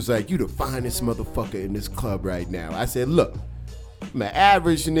she was like, you the finest motherfucker in this club right now. I said, look, I'm an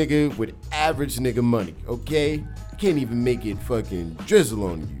average nigga with average nigga money, okay? Can't even make it fucking drizzle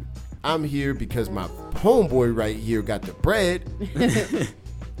on you. I'm here because my homeboy right here got the bread.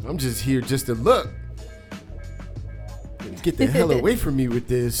 I'm just here just to look. Get the hell away from me with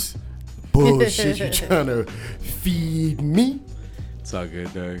this bullshit you trying to feed me. It's all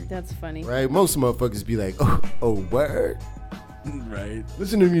good, dog. That's funny. Right? Most motherfuckers be like, oh, word? Right.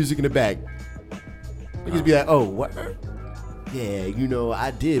 Listen to the music in the back. Niggas be like, oh, word? Yeah, you know,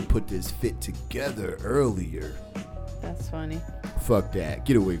 I did put this fit together earlier. That's funny. Fuck that.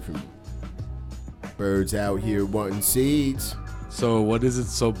 Get away from me. Birds out here wanting seeds. So what is it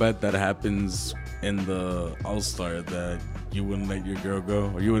so bad that happens in the All-Star that you wouldn't let your girl go?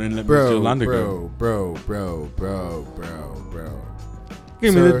 Or you wouldn't let Miss Yolanda go? Bro.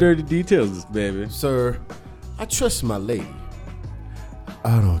 Give me Sir. the dirty details, baby. Sir, I trust my lady.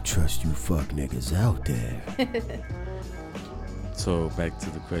 I don't trust you fuck niggas out there. So back to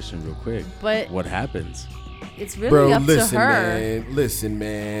the question real quick. But what happens? it's really Bro, up listen, to her. Listen,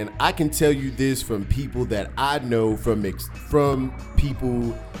 man. I can tell you this from people that I know, from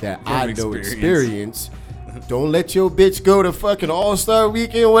people that I know experience. Don't let your bitch go to fucking All-Star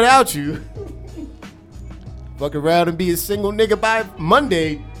Weekend without you. Fuck around and be a single nigga by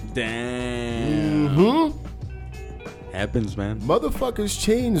Monday. Damn. Mm-hmm. Happens, man. Motherfuckers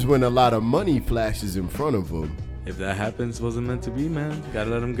change when a lot of money flashes in front of them. If that happens, wasn't meant to be, man. Gotta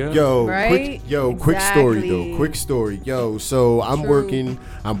let them go. Yo, Right? quick story Exactly. though. Quick story. Yo, so I'm True.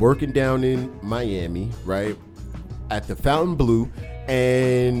 working down in Miami, right? At the Fountain Blue,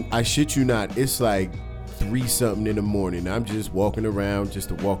 and I shit you not, it's like 3-something in the morning. I'm just walking around just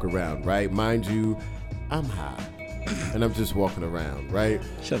to walk around, right? Mind you, I'm high. And I'm just walking around, right?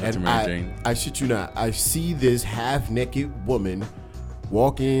 Shout out and to Mary Jane. I shit you not, I see this half-naked woman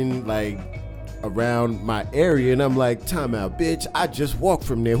walking like around my area, and I'm like, time out, bitch, I just walked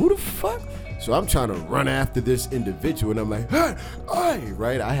from there. Who the fuck? So I'm trying to run after this individual, and I'm like, hey,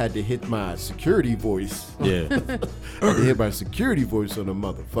 right? I had to hit my security voice. Yeah. I had to hit my security voice on the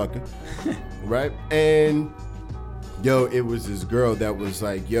motherfucker, right? And yo, it was this girl that was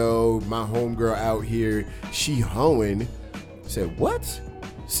like, yo, my homegirl out here, she hoeing. I said, what?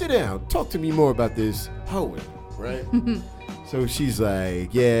 Sit down. Talk to me more about this hoeing, right? So she's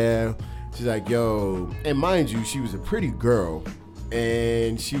like, yeah. She's like, yo, and mind you, she was a pretty girl,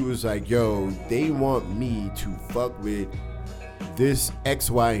 and she was like, yo, they want me to fuck with this X,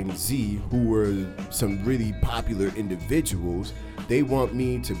 Y, and Z, who were some really popular individuals. they want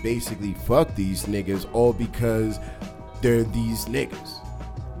me to basically fuck these niggas all because they're these niggas.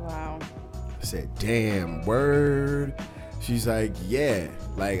 Wow. I said, damn, word. She's like, yeah,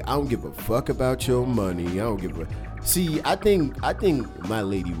 like, I don't give a fuck about your money. I don't give a... See, I think my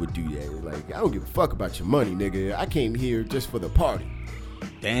lady would do that. Like, I don't give a fuck about your money, nigga. I came here just for the party.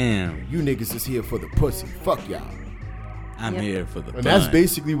 Damn. You niggas is here for the pussy. Fuck y'all. I'm here for the fun. And that's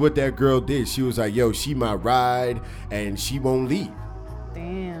basically what that girl did. She was like, yo, she my ride, and she won't leave.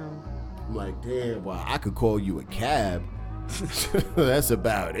 Damn. I'm like, damn, well, I could call you a cab. That's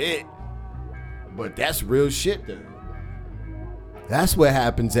about it. But that's real shit, though. That's what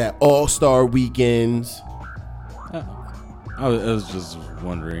happens at All-Star weekends. I was just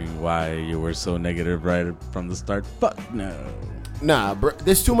wondering why you were so negative right from the start. Fuck no. Nah, bro.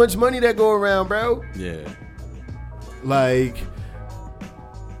 There's too much money that go around, bro. Yeah. Like,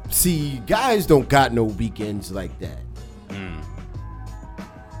 see, guys don't got no weekends like that.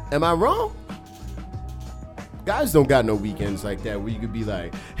 Am I wrong? Guys don't got no weekends like that where you could be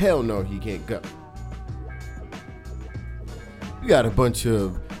like, hell no, he can't go. You got a bunch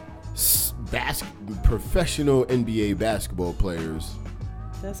of professional NBA basketball players.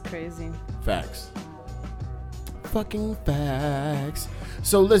 That's crazy. Facts. Fucking facts.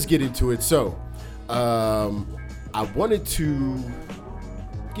 So let's get into it. So, I wanted to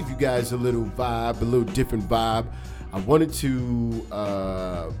give you guys a little vibe, a little different vibe. I wanted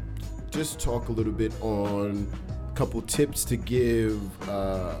to just talk a little bit on a couple tips to give,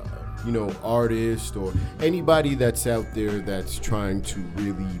 artists or anybody that's out there that's trying to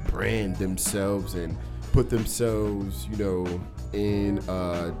really brand themselves and put themselves, in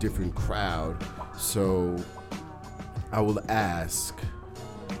a different crowd. So I will ask,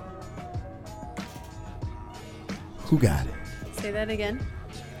 who got it? Say that again.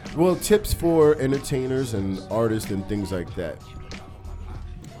 Well, tips for entertainers and artists and things like that.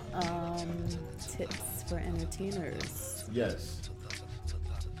 Tips for entertainers. Yes.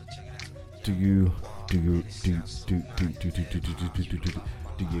 Do you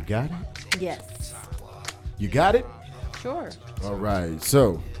got it? Yes. You got it? Sure. All right.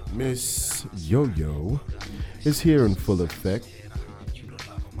 So, Miss Yoyo is here in full effect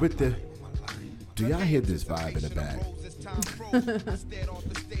with the... Do y'all hear this vibe in the back?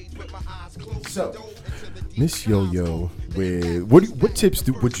 So, Miss Yoyo, what tips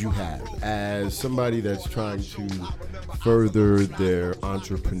would you have as somebody that's trying to further their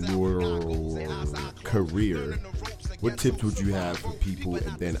entrepreneurial career? What tips would you have for people?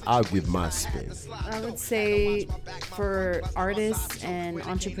 And then I'll give my spin. I would say for artists and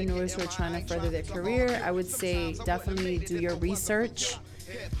entrepreneurs who are trying to further their career, I would say definitely do your research.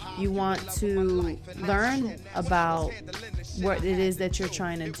 You want to learn about what it is that you're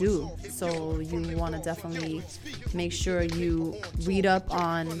trying to do. So you want to definitely make sure you read up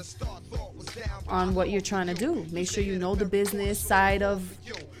on what you're trying to do. Make sure you know the business side of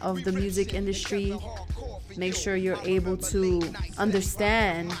the music industry. Make sure you're able to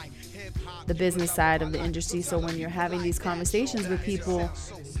understand the business side of the industry, so when you're having these conversations with people,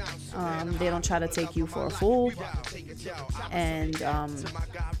 they don't try to take you for a fool. And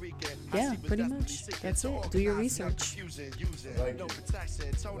yeah, pretty much that's it. Do your research.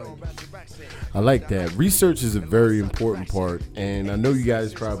 I like that. Research is a very important part, and I know you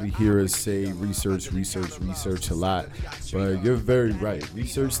guys probably hear us say research a lot, but you're very right.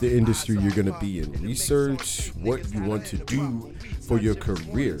 Research the industry you're going to be in. Research what you want to do for your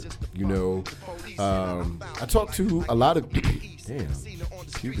career. I talk to a lot of puberty.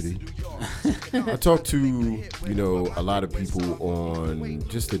 I talk to a lot of people on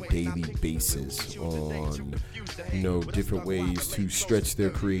just a daily basis on different ways to stretch their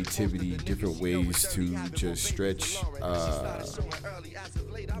creativity, different ways to just stretch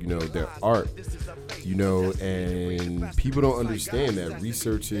their art, and people don't understand that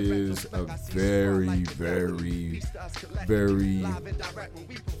research is a very, very, very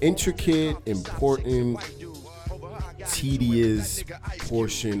intricate, important, tedious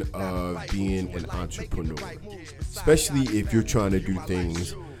portion of being an entrepreneur, especially if you're trying to do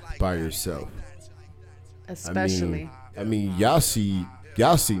things by yourself. Especially. I mean, y'all see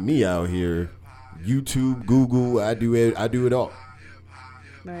me out here, YouTube, Google. I do it all.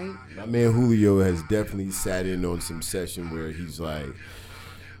 Right. My man Julio has definitely sat in on some session where he's like,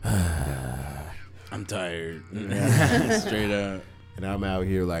 I'm tired. Straight up. And I'm out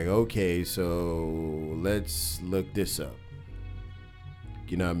here like, okay, so let's look this up.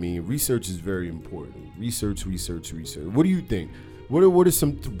 You know what I mean? Research is very important. Research. What do you think? What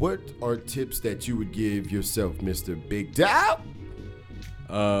are tips that you would give yourself, Mr. Big Dog?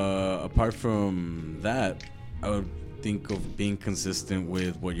 Apart from that, I would think of being consistent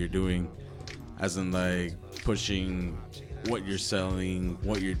with what you're doing, as in like pushing what you're selling,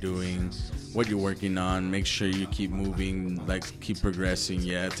 what you're doing, what you're working on. Make sure you keep moving, like keep progressing.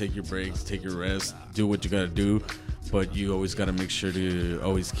 Yeah, take your breaks, take your rest, do what you gotta do, but you always gotta make sure to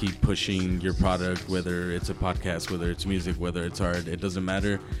always keep pushing your product, whether it's a podcast, whether it's music, whether it's art, it doesn't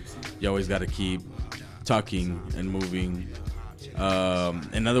matter. You always gotta keep talking and moving.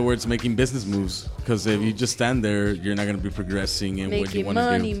 In other words, making business moves, because if you just stand there, you're not going to be progressing in what you want to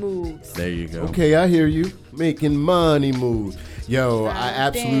do. Making money moves. There you go. Okay, I hear you. Making money moves. Yo, I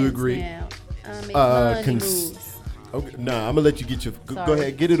absolutely agree. Money moves. Okay, nah, I'm gonna let you get your. Go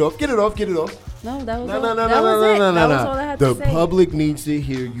ahead, get it off. Get it off. Get it off. No, that was No, all. no, no, That no, was no, it. no, That no, was no. all I had The to say. public needs to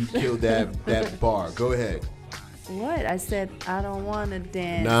hear you kill that bar. Go ahead. What? I said I don't want to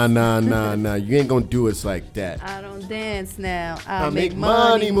dance. Nah. You ain't gonna do us like that. I don't dance now. I make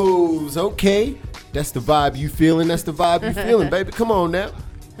money moves. Okay, that's the vibe you feeling. That's the vibe you feeling, baby. Come on now.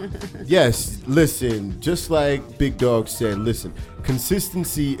 Yes, listen. Just like Big Dog said, listen.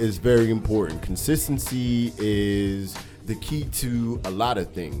 Consistency is very important. Consistency is the key to a lot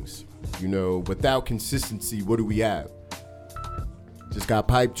of things. You know, without consistency, what do we have? Just got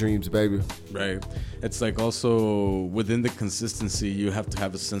pipe dreams, baby. Right. It's like also within the consistency, you have to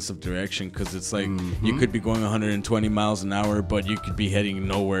have a sense of direction, because it's like you could be going 120 miles an hour, but you could be heading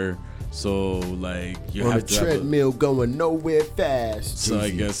nowhere. So like you on have a to treadmill going nowhere fast. So I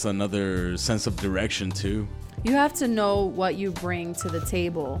guess another sense of direction too. You have to know what you bring to the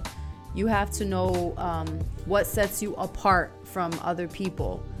table. You have to know what sets you apart from other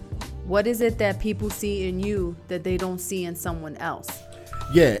people. What is it that people see in you that they don't see in someone else?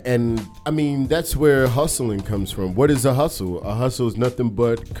 Yeah, and I mean, that's where hustling comes from. What is a hustle? A hustle is nothing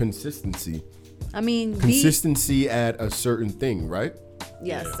but consistency. I mean, consistency at a certain thing, right?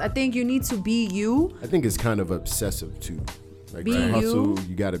 Yes, I think you need to be you. I think it's kind of obsessive too. Like be to you. hustle,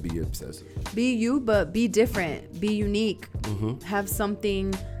 you got to be obsessive. Be you, but be different. Be unique. Have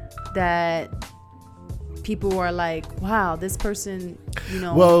something that people are like, wow, this person, you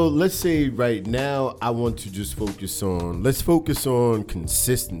know. Well, let's say right now I want to just let's focus on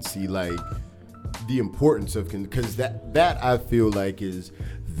consistency, like the importance of, because that I feel like is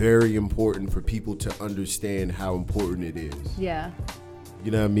very important for people to understand how important it is. Yeah. You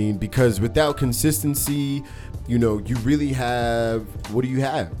know what I mean? Because without consistency, you know, you really have, what do you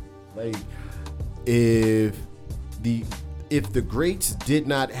have? Like if the greats did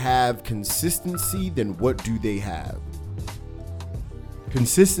not have consistency, then what do they have?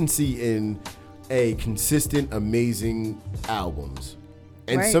 Consistency in a consistent, amazing albums.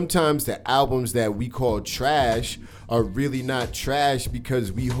 And right. Sometimes the albums that we call trash are really not trash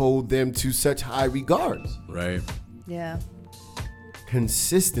because we hold them to such high regards. Right. Yeah.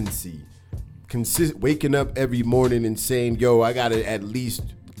 Consistency. Waking up every morning and saying, yo, I gotta at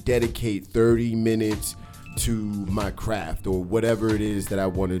least dedicate 30 minutes to my craft or whatever it is that I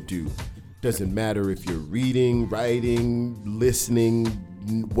want to do. Doesn't matter if you're reading, writing, listening,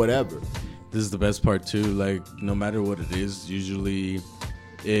 whatever. This is the best part too. Like no matter what it is, usually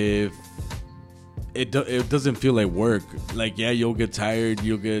if it doesn't feel like work, like yeah, you'll get tired,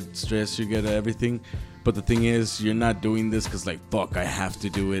 you'll get stressed, you get everything. But the thing is, you're not doing this because like, fuck, I have to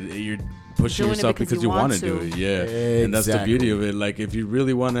do it. You're pushing yourself because you want to do it. Yeah. Exactly. And that's the beauty of it. Like if you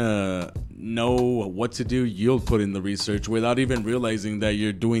really want to know what to do, you'll put in the research without even realizing that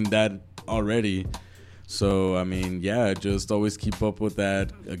you're doing that already. So, I mean, yeah, just always keep up with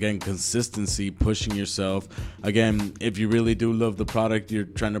that. Again, consistency, pushing yourself. Again, if you really do love the product you're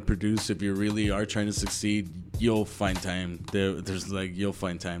trying to produce, if you really are trying to succeed, you'll find time. You'll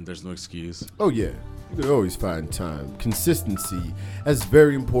find time. There's no excuse. Oh, yeah. You can always find time. Consistency. That's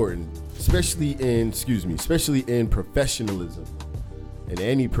very important, especially in professionalism. In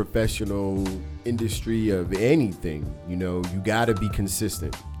any professional industry of anything, you know, you got to be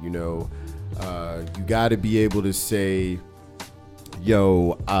consistent, you know. You got to be able to say,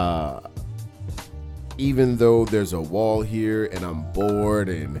 yo, even though there's a wall here and I'm bored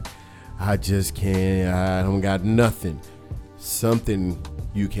and I don't got nothing, something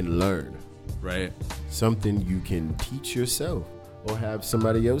you can learn. Right. Something you can teach yourself or have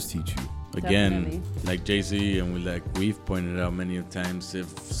somebody else teach you. Again, Definitely. like Jay-Z and we've pointed out many of times, if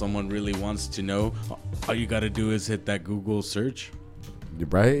someone really wants to know, all you got to do is hit that Google search.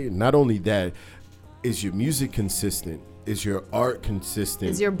 Right? Not only that, is your music consistent? Is your art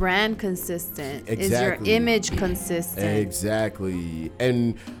consistent? Is your brand consistent? Exactly. Is your image consistent? Exactly.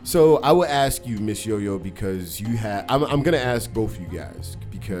 And so I will ask you, Miss Yoyo, because I'm going to ask both of you guys,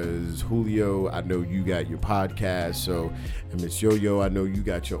 because Julio, I know you got your podcast, so, and Miss Yoyo, I know you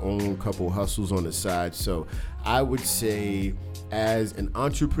got your own couple hustles on the side. So I would say, as an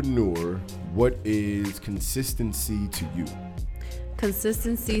entrepreneur, what is consistency to you?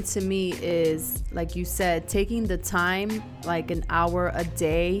 Consistency to me is, like you said, taking the time, like an hour a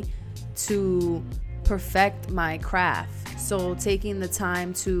day, to perfect my craft. So taking the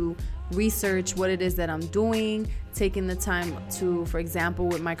time to research what it is that I'm doing, taking the time to, for example,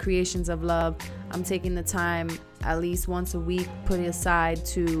 with my creations of love, I'm taking the time at least once a week, put it aside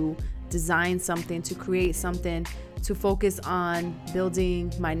to design something, to create something, to focus on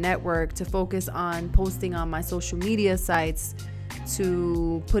building my network, to focus on posting on my social media sites,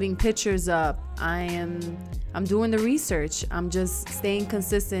 to putting pictures up. I'm doing the research. I'm just staying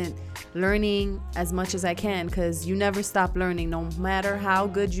consistent, learning as much as I can, because you never stop learning. No matter how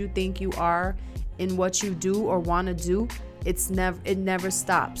good you think you are in what you do or want to do, it never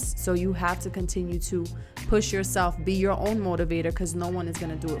stops. So you have to continue to push yourself, be your own motivator, because no one is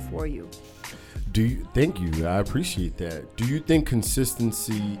going to do it for you. Thank you. I appreciate that. Do you think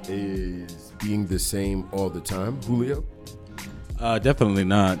consistency is being the same all the time, Julio? Definitely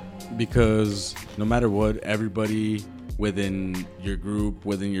not, because no matter what, everybody within your group,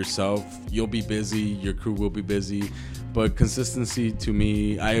 within yourself, you'll be busy, your crew will be busy. But consistency, to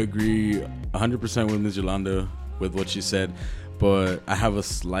me, I agree 100% with Ms. Yolanda with what she said, but I have a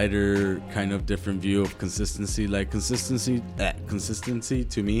slighter kind of different view of consistency. Like consistency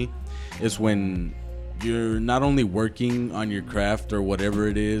to me is when you're not only working on your craft or whatever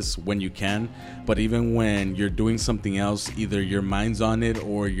it is when you can, but even when you're doing something else, either your mind's on it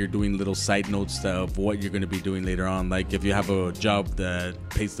or you're doing little side notes of what you're going to be doing later on. Like if you have a job that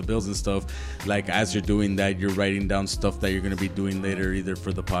pays the bills and stuff, like as you're doing that, you're writing down stuff that you're going to be doing later, either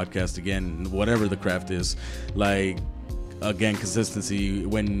for the podcast, again, whatever the craft is. Like, again, consistency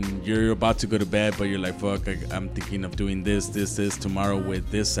when you're about to go to bed, but you're like, fuck, I'm thinking of doing this tomorrow with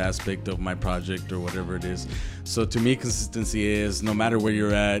this aspect of my project or whatever it is. So to me, consistency is no matter where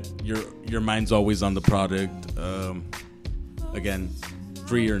you're at, your mind's always on the product. Again,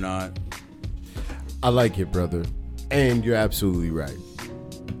 free or not. I like it, brother. And you're absolutely right.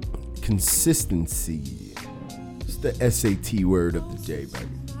 Consistency. It's the SAT word of the day, baby.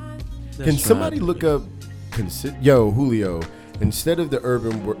 Can somebody look up Yo, Julio, instead of the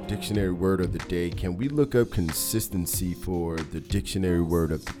Urban Dictionary word of the day, can we look up consistency for the dictionary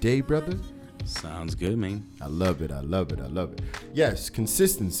word of the day, brother? Sounds good, man. I love it. Yes,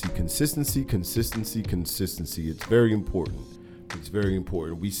 consistency. It's very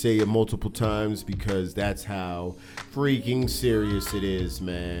important. We say it multiple times because that's how freaking serious it is,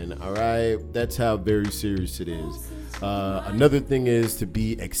 man. All right? That's how very serious it is. Another thing is to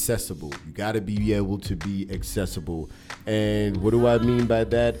be accessible. You got to be able to be accessible. And what do I mean by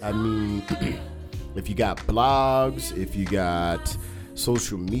that? I mean, if you got blogs, if you got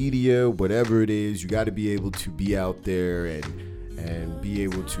social media, whatever it is, you got to be able to be out there and be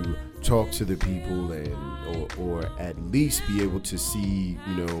able to talk to the people or at least be able to see,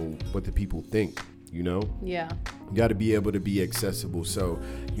 what the people think. Yeah, you got to be able to be accessible. So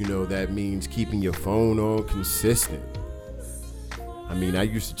that means keeping your phone on consistent. I mean, I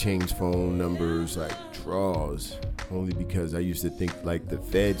used to change phone numbers like draws only because I used to think like the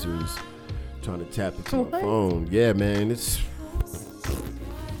feds was trying to tap into my phone. Yeah, man, it's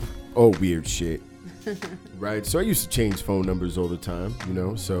weird shit. Right? So I used to change phone numbers all the time,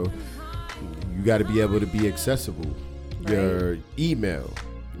 so you got to be able to be accessible. Right. Your email,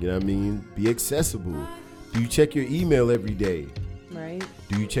 you know what I mean? Be accessible. Do you check your email every day? Right.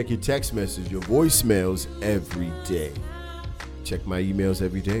 Do you check your text message, your voicemails every day? Check my emails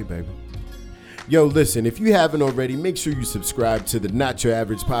every day, baby. Yo, listen, if you haven't already, make sure you subscribe to the Not Your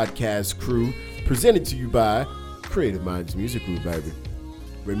Average Podcast Crew, presented to you by Creative Minds Music Group, baby,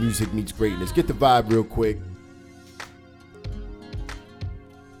 where music meets greatness. Get the vibe real quick.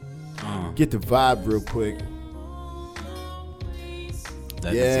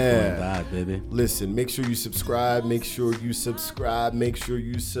 That is a vibe, baby. Listen, make sure you subscribe. You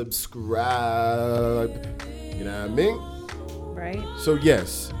know what I mean? Right. So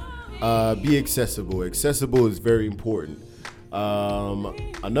yes, be accessible. Accessible is very important.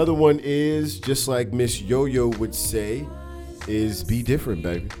 Another one is, just like Miss Yoyo would say, is be different,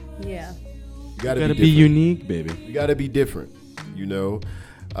 baby. Yeah. You gotta be unique, baby. You gotta be different. The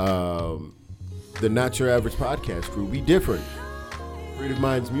Not Your Average Podcast Crew, we different. Creative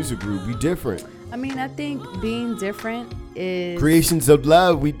Minds Music Group, we different. I mean, I think being different is... Creations of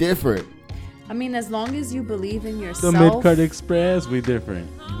Love, we different. I mean, as long as you believe in The yourself. Midcard Express, we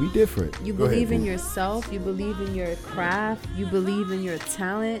different. We different. You Go believe ahead, in boo. yourself, you believe in your craft, you believe in your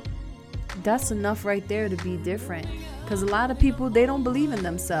talent. That's enough right there to be different. Because a lot of people, they don't believe in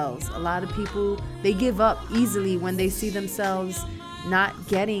themselves. A lot of people, they give up easily when they see themselves not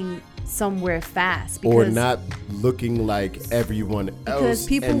getting somewhere fast. Or not looking like everyone else.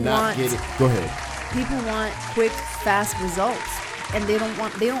 People and not want- getting. Go ahead. People want quick, fast results, and they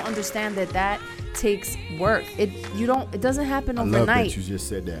don't understand that takes work. It doesn't happen I love overnight. that you just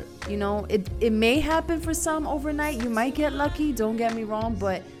said that. You know, it may happen for some overnight. You might get lucky, don't get me wrong,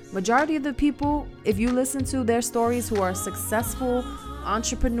 but majority of the people, if you listen to their stories, who are successful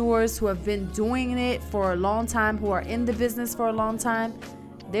entrepreneurs, who have been doing it for a long time, who are in the business for a long time,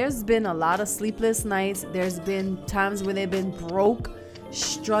 there's been a lot of sleepless nights. There's been times when they've been broke,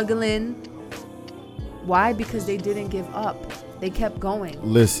 struggling. Why? Because they didn't give up. They kept going.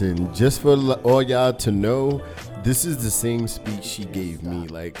 Listen, just for all y'all to know, this is the same speech she gave me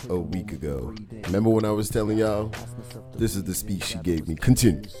like a week ago. Remember when I was telling y'all? This is the speech she gave me.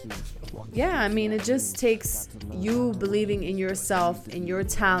 Continue. Yeah, I mean, it just takes you believing in yourself, in your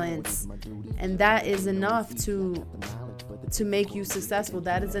talents, and that is enough to make you successful.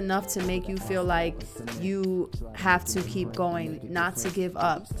 That is enough to make you feel like you have to keep going, not to give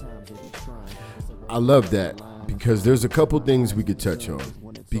up. I love that because there's a couple things we could touch on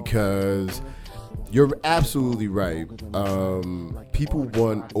because you're absolutely right. People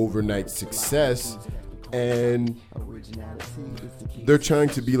want overnight success and they're trying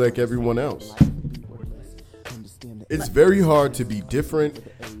to be like everyone else. It's very hard to be different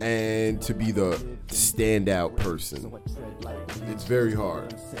and to be the standout person. It's very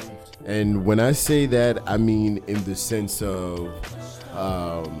hard. And when I say that, I mean in the sense of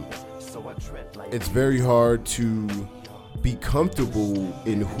it's very hard to be comfortable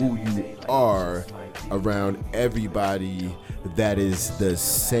in who you are around everybody that is the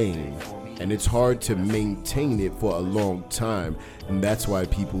same. And it's hard to maintain it for a long time. And that's why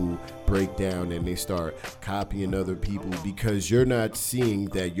people break down and they start copying other people because you're not seeing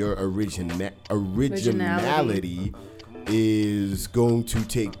that your originality is going to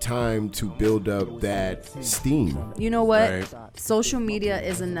take time to build up that steam. You know what? Right. Social media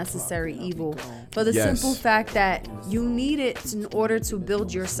is a necessary evil for the Yes. simple fact that you need it in order to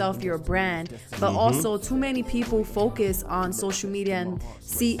build yourself, your brand. But also, too many people focus on social media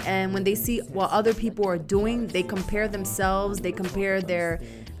and when they see what other people are doing, they compare themselves, they compare their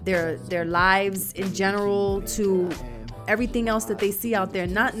lives in general to everything else that they see out there,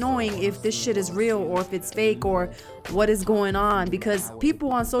 not knowing if this shit is real or if it's fake or what is going on. Because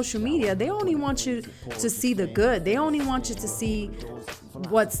people on social media, they only want you to see the good. They only want you to see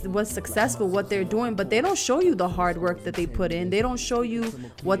what's successful, what they're doing, but they don't show you the hard work that they put in. They don't show you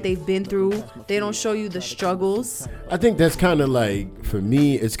what they've been through. They don't show you the struggles. I think that's kind of like, for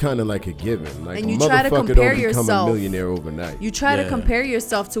me, it's kind of like a given. Like, And you a try to motherfucker compare don't become yourself. a millionaire overnight. You try to Yeah. compare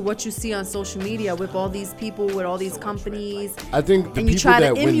yourself to what you see on social media with all these people, with all these companies, I think the and you people try that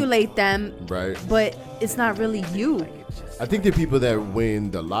to win, emulate them, right? but it's not really you. I think the people that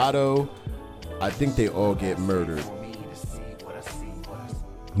win the lotto, I think they all get murdered.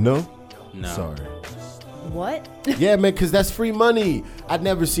 No? No. Sorry. What? Yeah, man, because that's free money. I've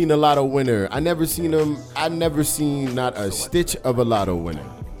never seen a lotto winner. I never seen not a stitch of a lotto winner.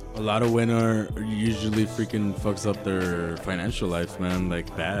 A lot of winner usually freaking fucks up their financial life, man.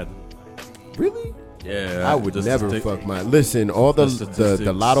 Like bad. Really? Yeah. I would the never stati- fuck my. Listen, all the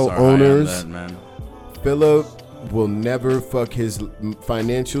statistics lotto are high on owners, that, man. Philip will never fuck his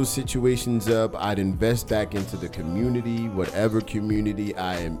financial situations up. I'd invest back into the community, whatever community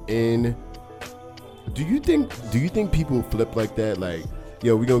I am in. Do you think people flip like that? Like,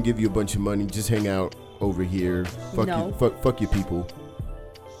 yo, we gonna give you a bunch of money, just hang out over here. Fuck No. you, fuck your people.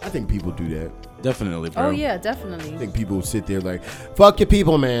 I think people do that. Definitely, bro. Oh yeah, definitely. I think people sit there like, fuck your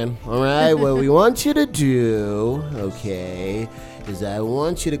people, man. All right, what we want you to do, okay, is I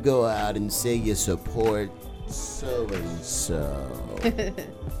want you to go out and say you support so-and-so.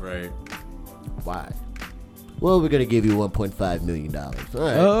 Right. Why? Well, we're going to give you $1.5 million. All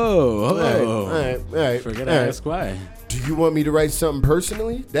right. Oh. All right. Forget all to right. ask why. Do you want me to write something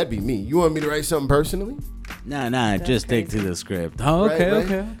personally? That'd be me. You want me to write something personally? Nah, just stick to crazy. the script. Oh, okay, Right,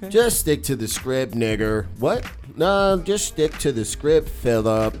 right? okay. Just stick to the script, nigger. What? No, just stick to the script,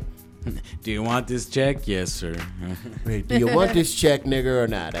 Philip. Do you want this check? Yes, sir. Wait, do you want this check, nigger, or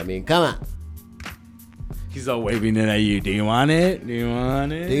not? I mean, come on. He's all waving it at you. Do you want it? Do you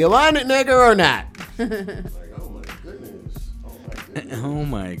want it? Do you want it, nigger, or not? Oh my goodness. Oh my Oh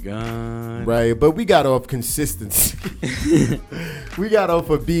my God. Right, but we got off consistency. We got off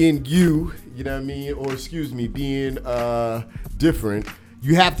of being you know what I mean? Or excuse me, being different.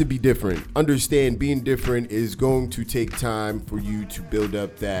 You have to be different. Understand, being different is going to take time for you to build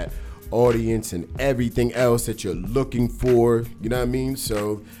up that audience and everything else that you're looking for. You know what I mean?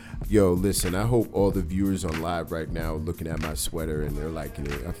 So, yo, listen, I hope all the viewers on live right now are looking at my sweater and they're liking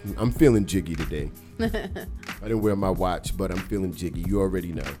it. I'm feeling jiggy today. I didn't wear my watch, but I'm feeling jiggy. You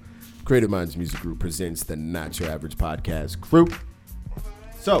already know. Creative Minds Music Group presents the Not Your Average Podcast Crew.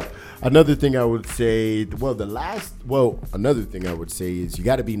 So, another thing I would say, another thing I would say is you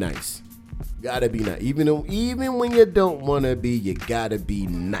got to be nice. You got to be nice. Even when you don't want to be, you got to be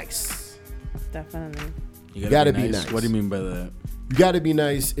nice. Definitely. You got to be nice. What do you mean by that? You got to be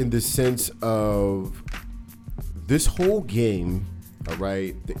nice in the sense of this whole game, all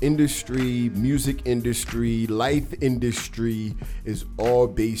right? The industry, music industry, life industry is all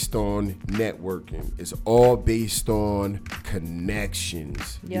based on networking. It's all based on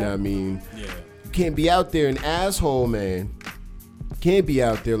connections. Yep. You know what I mean? Yeah. You can't be out there an asshole, man. You can't be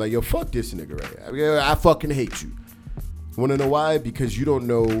out there like, yo, fuck this nigga right here. I fucking hate you. Want to know why? Because you don't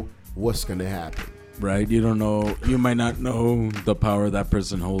know what's going to happen. Right? You don't know. You might not know the power that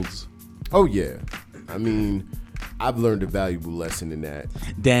person holds. Oh, yeah. I mean, I've learned a valuable lesson in that.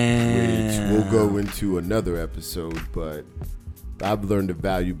 Damn. Which we'll go into another episode, but I've learned a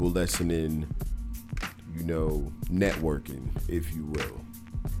valuable lesson in, networking, if you will.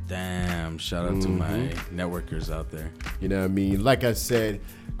 Damn. Shout out to my networkers out there. You know what I mean? Like I said,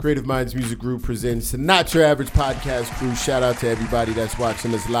 Creative Minds Music Group presents the Not Your Average Podcast Crew. Shout out to everybody that's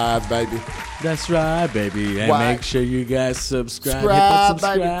watching us live, baby. That's right, baby. And make sure you guys subscribe. Hit the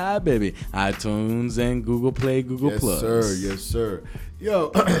subscribe, baby. iTunes and Google Play, Google Plus. Yes, sir.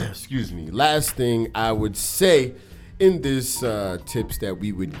 Yo, excuse me. Last thing I would say in this tips that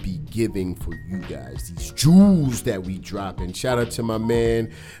we would be giving for you guys, these jewels that we drop. And shout out to my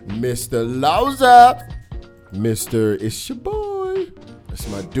man, Mr. Lauza. It's your boy. That's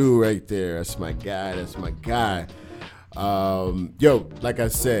my dude right there. That's my guy. Yo, like I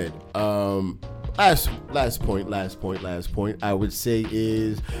said, last point I would say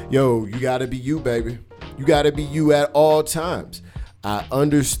is, yo, you gotta be you, baby. You gotta be you at all times. I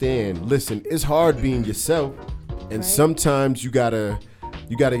understand. Listen, it's hard being yourself, and sometimes you gotta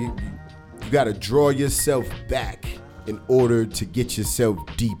draw yourself back in order to get yourself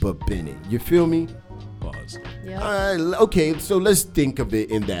deep up in it. You feel me? Pause. Yep. Okay, so let's think of it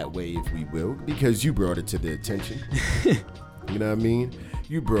in that way, if we will, because you brought it to the attention. You know what I mean?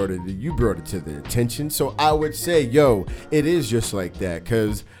 You brought it to the attention. So I would say, yo, it is just like that,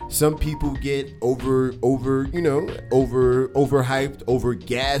 because some people get overhyped,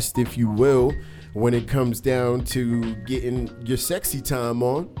 overgassed, if you will, when it comes down to getting your sexy time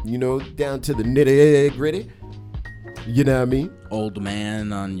on, down to the nitty-gritty. You know what I mean? Old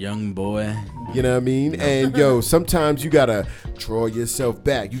man on young boy. You know what I mean? And yo, sometimes you gotta draw yourself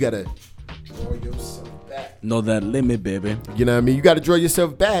back. You gotta draw yourself back. Know that limit, baby. You know what I mean? You gotta draw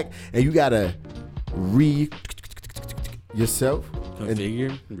yourself back, and you gotta yourself.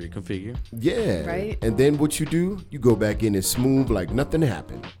 Reconfigure. Yeah. Right. And then what you do, you go back in and smooth like nothing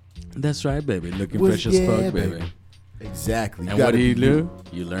happened. That's right, baby. Looking fresh as fuck, baby. Exactly. And what do you do?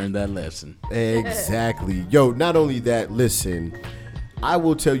 You learn that lesson. Exactly. Yo, not only that, listen, I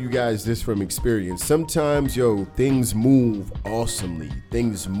will tell you guys this from experience. Sometimes, things move awesomely.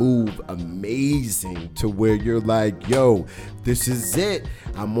 Things move amazing to where you're like, yo, this is it.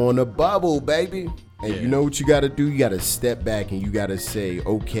 I'm on a bubble, baby. And you know what you got to do? You got to step back and you got to say,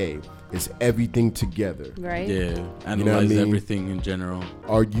 okay, is everything together? Right. Yeah. Analyze everything in general.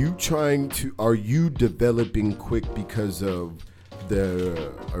 Are you developing quick because of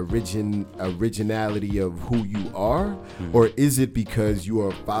the originality of who you are? Or is it because you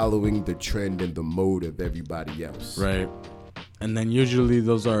are following the trend and the mode of everybody else? Right. And then usually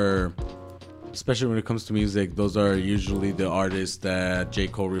those are, especially when it comes to music, those are usually the artists that J.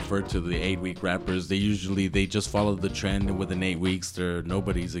 Cole referred to, the 8-week rappers. They just follow the trend, and within 8 weeks, they're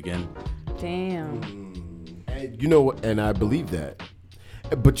nobodies again. Damn. And and I believe that.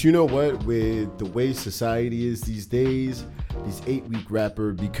 But you know what? With the way society is these days, these 8-week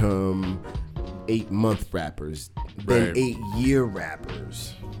rappers become 8-month rappers, then 8-year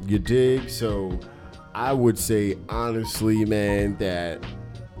rappers. You dig? So I would say, honestly, man, that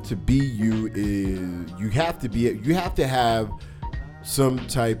to be you is you have to have some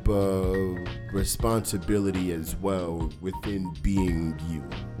type of responsibility as well within being you.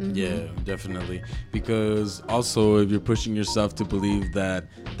 Yeah, definitely. Because also, if you're pushing yourself to believe that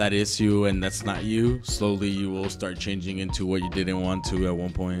that is you and that's not you, slowly you will start changing into what you didn't want to at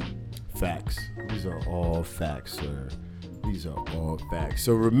one point. Facts. These are all facts, sir. These are all facts.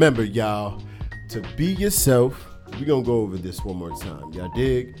 So remember, y'all, to be yourself. We're going to go over this one more time. Y'all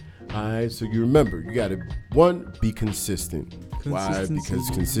dig? All right, so you remember, you got to, one, be consistent. Why? Because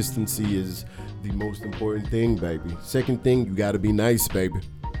consistency is the most important thing, baby. Second thing, you got to be nice, baby.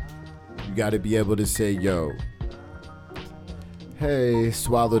 You got to be able to say, yo, hey,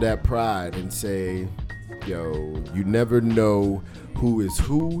 swallow that pride and say, yo, you never know who is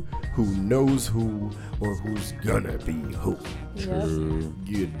who knows who, or who's gonna be who. True.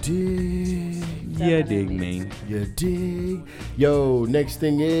 You dig? Yeah, dig, man. You dig? Yo, next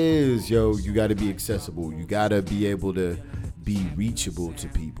thing is, yo, you gotta be accessible. You gotta be able to be reachable to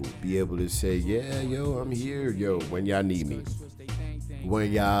people. Be able to say, yeah, yo, I'm here, yo, when y'all need me.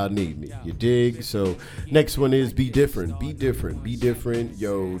 When y'all need me. You dig? So next one is be different. Be different. Be different.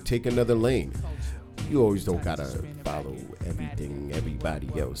 Yo, take another lane. You always don't gotta follow everything everybody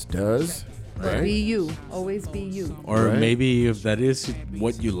else does. But Right? be you. Always be you. Or Right. maybe if that is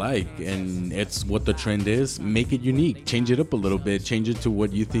what you like and it's what the trend is, make it unique. Change it up a little bit. Change it to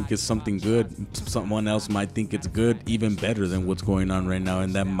what you think is something good. Someone else might think it's good, even better than what's going on right now.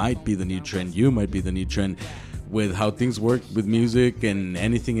 And that might be the new trend. You might be the new trend. With how things work with music and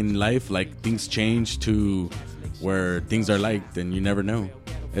anything in life, like things change to where things are liked and you never know.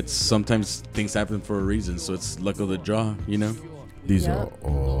 It's sometimes things happen for a reason, so it's luck of the draw, you know? These Yeah. are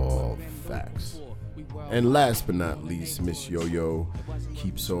all facts. And last but not least, Miss Yo-Yo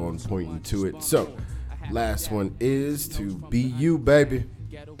keeps on pointing to it. So, last one is to be you, baby.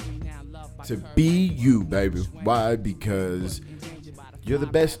 To be you, baby. Why? Because you're the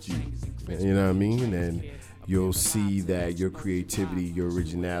best you. You know what I mean? And you'll see that your creativity, your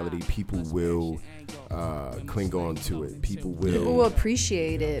originality, people will cling on to it. People People will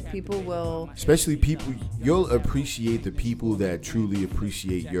appreciate it. People will. especially people, you'll appreciate the people that truly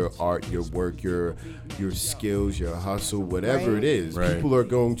appreciate your art, your work, your skills, your hustle, whatever Right. it is. Right. People are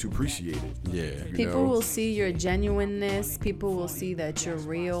going to appreciate it. Yeah. You People know? will see your genuineness. People will see that you're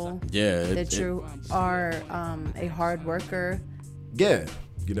real. Yeah. That you are a hard worker. Yeah.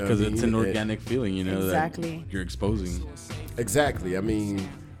 You know, Because what I it's mean? an And- organic feeling, you know, Exactly. that you're exposing. Exactly. I mean,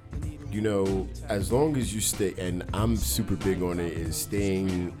 you know, as long as you stay, and I'm super big on it, is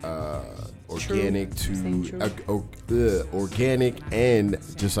staying organic Staying true. organic and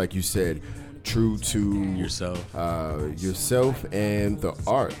just like you said, true to Yourself. yourself and the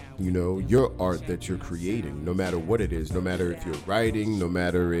art, you know, your art that you're creating, no matter what it is, no matter if you're writing, no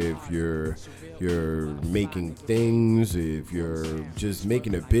matter if you're making things, if you're just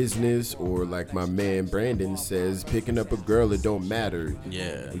making a business, or like my man Brandon says, picking up a girl, it don't matter.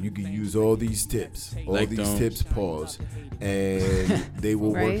 Yeah. You can use all these tips, Like tips, pause, and they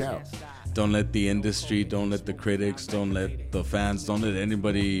will Right. work out. Don't let the industry, don't let the critics, don't let the fans, don't let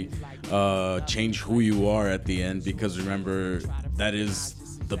anybody change who you are at the end. Because remember, that is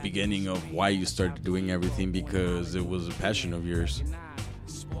the beginning of why you started doing everything, because it was a passion of yours.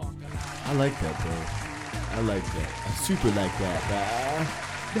 I like that, bro. I like that. I super like that,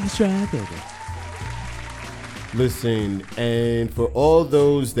 bro. That's right, baby. Listen, and for all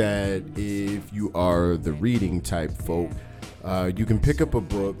those that, if you are the reading type folk, you can pick up a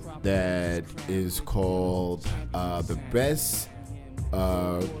book that is called The Best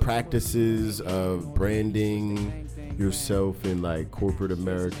Practices of Branding Yourself in like Corporate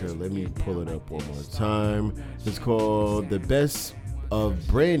America. Let me pull it up one more time. It's called The Best of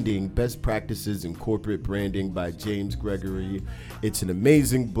Branding, Best Practices in Corporate Branding by James Gregory. It's an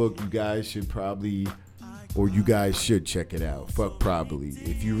amazing book. You guys should probably, or you guys should check it out. Fuck probably.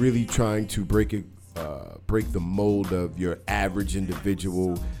 If you're really trying to break the mold of your average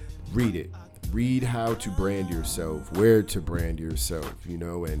individual, read it. Read how to brand yourself, where to brand yourself, you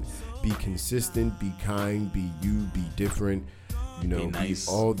know, and be consistent, be kind, be you, be different, you know, Be nice.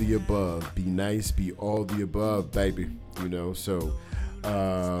 be all the above. Be nice, be all the above, baby, you know. So,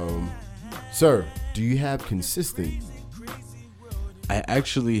 sir, do you have consistent? I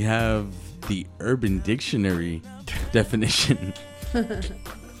actually have the Urban Dictionary definition.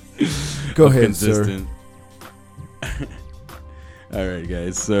 Go of ahead, consistent. All right,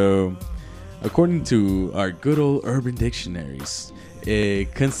 guys. So, according to our good old Urban Dictionaries,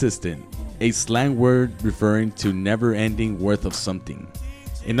 consistent, a slang word referring to never-ending worth of something.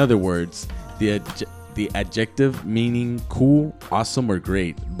 In other words, the adjective meaning cool, awesome, or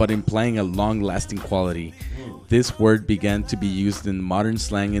great, but implying a long-lasting quality. this word began to be used in modern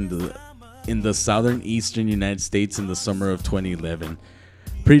slang in the southern eastern United States in the summer of 2011.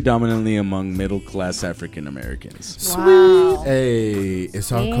 Predominantly among middle-class African Americans. Wow. Hey,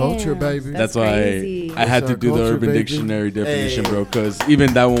 it's our culture, baby. That's crazy. why I had to our do the culture, Urban baby. Dictionary definition, Hey. bro, because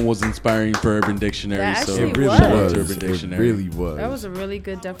even that one was inspiring for Urban Dictionary. That So actually It really shout out was. to Urban It Dictionary. really was. That was a really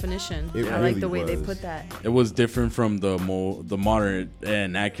good definition. It I like really the way they was. put that. It was different from the modern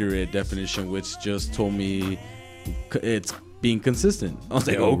and accurate definition, which just told me it's being consistent. I was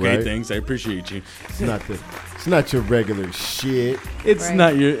like, Yeah, okay, right. thanks, I appreciate you. It's not your regular shit. It's Right.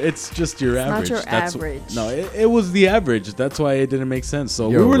 not your. It's just your It's not average. your average. No, it was the average. That's why it didn't make sense.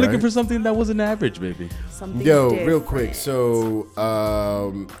 So Yo, we were right. looking for something that wasn't average, baby. Something Yo, different. real quick. So,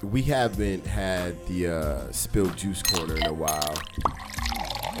 we haven't had the spilled juice corner in a while.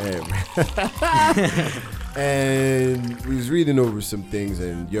 And we was reading over some things,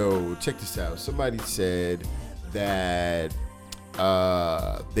 and yo, check this out. Somebody said that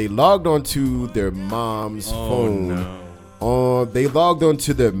they logged onto their mom's phone. No. They logged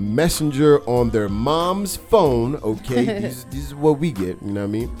onto their messenger on their mom's phone. Okay, this is what we get. You know what I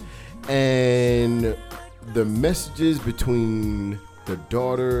mean? And the messages between the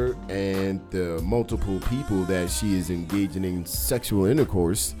daughter and the multiple people that she is engaging in sexual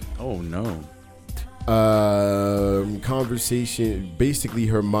intercourse. Oh no. Conversation. Basically,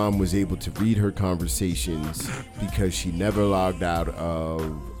 her mom was able to read her conversations because she never logged out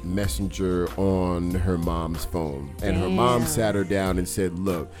of Messenger on her mom's phone. And her mom Damn. sat her down and said,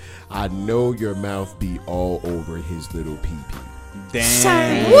 "Look, I know your mouth be all over his little pee-pee." Damn.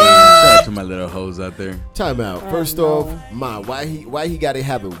 Shout out to my little hoes out there. Time out. First no. off, Ma, why he gotta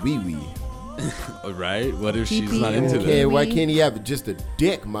have a wee-wee? Right? What if she's Pee-pee. not into Okay, that? why can't he have just a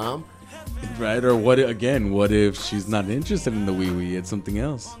dick, Mom? Right? Or what if she's not interested in the wee wee? It's something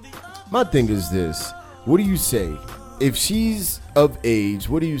else. My thing is this. What do you say? If she's of age,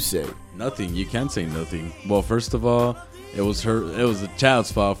 what do you say? Nothing. You can't say nothing. Well, first of all, it was the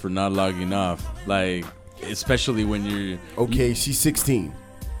child's fault for not logging off. Like, especially when you're Okay, she's 16.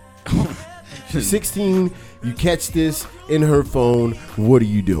 She's 16. You catch this in her phone. What are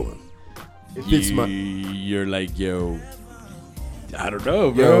you doing? If it's you're like, yo, I don't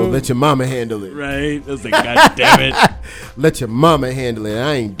know, bro. yo, let your mama handle it. Right? I was like, God damn it. Let your mama handle it.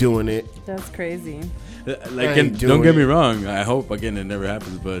 I ain't doing it. That's crazy. Like, I ain't and don't get doing me it. wrong. I hope again it never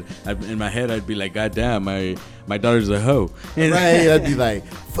happens. But in my head, I'd be like, God damn, my daughter's a hoe. And Right? I'd be like,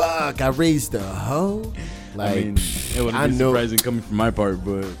 fuck, I raised a hoe. Like, I mean, it wouldn't I be know. surprising coming from my part,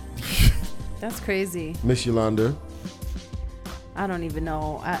 but That's crazy. Miss Yolanda, I don't even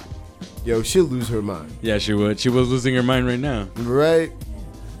know. yo, she'll lose her mind. yeah, she would. She was losing her mind right now. Right?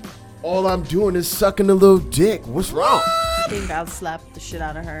 All I'm doing is sucking a little dick. What's wrong? I think I'll slap the shit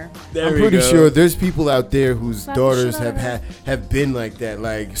out of her. There I'm we pretty go. sure there's people out there whose Slap the daughters shit out have of have been like that.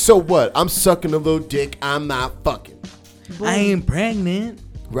 Like, so what? I'm sucking a little dick. I'm not fucking. Boom. I ain't pregnant.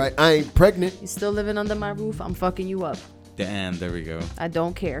 Right? I ain't pregnant. You still living under my roof? I'm fucking you up. Damn, there we go. I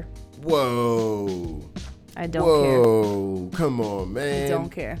don't care. Whoa. I don't Whoa. Come on, care. man. I don't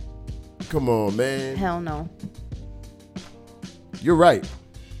care. Come on, man. Hell no. You're right.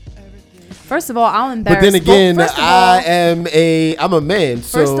 First of all, I'll embarrass. But then again, first of all, I'm a man,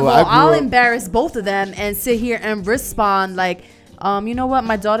 so First of all, I grew I'll up. embarrass both of them and sit here and respond like, you know what?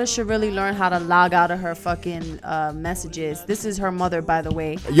 My daughter should really learn how to log out of her fucking messages. This is her mother, by the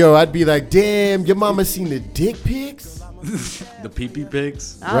way. Yo, I'd be like, damn, your mama seen the dick pics? The pee-pee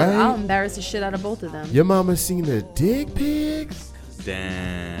pics. I'll Right? embarrass the shit out of both of them. Your mama seen the dick pics?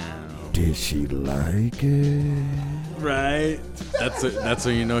 Damn. Did she like it? Right. That's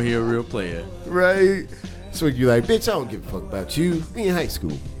when you know he a real player. Right? So you like, bitch, I don't give a fuck about you. We in high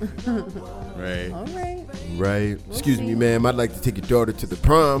school. Right. All right. Right? Excuse me, see. ma'am. I'd like to take your daughter to the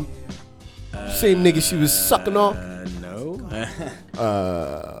prom. Same nigga she was sucking off. No.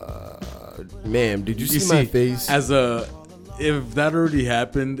 Ma'am, did you see my face? If that already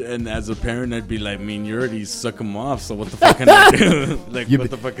happened, and as a parent, I'd be like, I mean, you already suck him off, so what the fuck can I do? Like, you what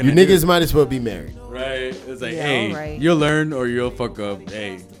the fuck can you I do? niggas might as well be married. Right? It's like, Yeah, hey, alright. you'll learn or you'll fuck up.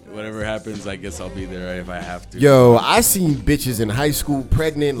 Hey, whatever happens, I guess I'll be there if I have to. Yo, I seen bitches in high school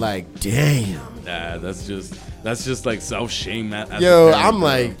pregnant. Like, damn. Nah, that's just like self-shame. Yo, I'm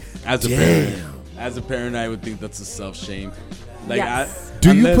like, as a damn. parent, as a parent, I would think that's a self-shame. Like, Yes.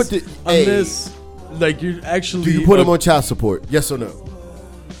 Do you put the- unless like you actually Do you put him on child support? Yes or no?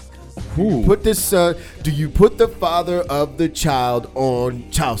 who? Put this. Do you put the father of the child on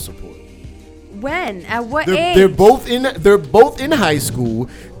child support? When? At what They're, age? they're both in high school.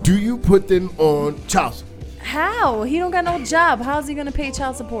 Do you put them on child support? How? He don't got no job. How's he gonna pay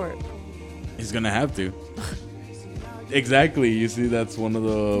child support? He's gonna have to. Exactly. You see, that's one of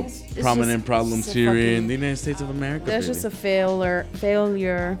the prominent problems here in the United States of America. There's just a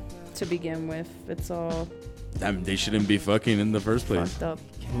failure to begin with. It's all. I mean, they shouldn't be fucking in the first place. Fucked up.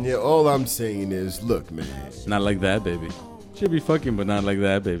 Yeah, all I'm saying is, look, man. Not like that, baby. Should be fucking, but not like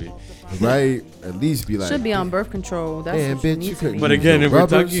that, baby. Right? At least be like. Should be on birth control. That's Man, what you bitch, need you to couldn't be. But again, if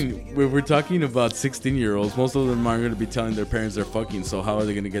Rubbers. we're talking about 16-year-olds, most of them aren't going to be telling their parents they're fucking. So how are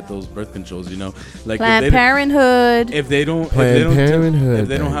they going to get those birth controls? You know, like Planned Parenthood. if they don't tell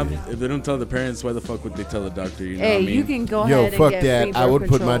the parents, why the fuck would they tell the doctor? You know Hey, what I mean? you can go Yo, ahead fuck and get free that. I birth would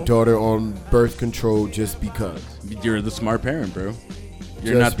put my control. daughter on birth control just because. You're the smart parent, bro.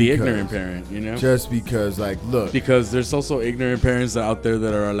 You're Just not the because. ignorant parent, you know? Just because, like, look. Because there's also ignorant parents out there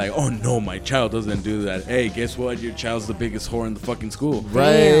that are like, oh no, my child doesn't do that. Hey, guess what? Your child's the biggest whore in the fucking school.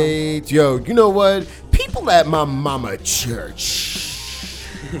 Right. Yo, you know what? People at my mama church.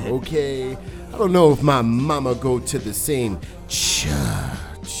 Okay. I don't know if my mama go to the same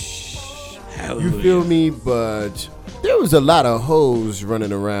church. Hallelujah. You feel me? But there was a lot of hoes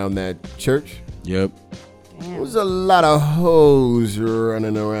running around that church. Yep. There was a lot of hoes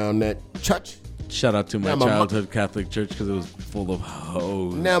running around that church. Shout out to my Now, my childhood Catholic church because it was full of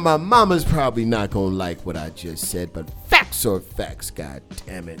hoes. Now, my mama's probably not going to like what I just said, but facts are facts, god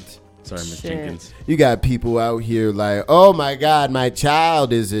damn it. Sorry, Miss Shit. Jenkins. You got people out here like, oh my God, my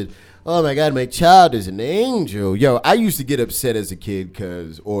child is an angel. Yo, I used to get upset as a kid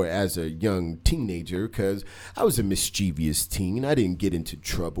or as a young teenager because I was a mischievous teen. I didn't get into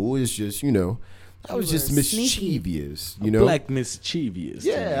trouble. It's just, I was just mischievous, Black mischievous.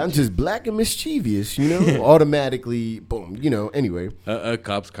 Yeah, I'm just black and mischievous, automatically, boom, anyway.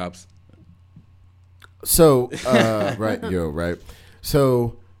 Cops. So, right.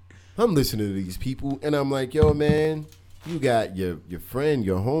 So, I'm listening to these people, and I'm like, yo, man, you got your friend,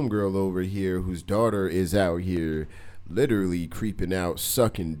 your homegirl over here whose daughter is out here literally creeping out,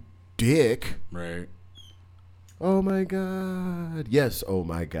 sucking dick. Right. Oh, my God. Yes, oh,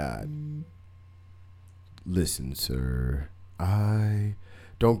 my God. Listen, sir, I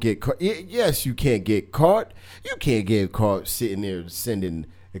don't get caught. Yes, you can't get caught. You can't get caught sitting there sending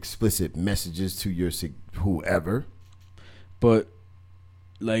explicit messages to your whoever. But,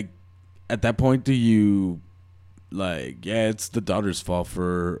 like, at that point, do you, it's the daughter's fault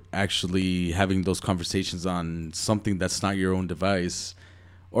for actually having those conversations on something that's not your own device,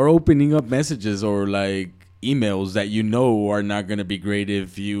 or opening up messages or, emails that are not going to be great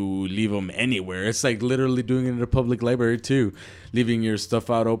if you leave them anywhere. It's like literally doing it in a public library too, leaving your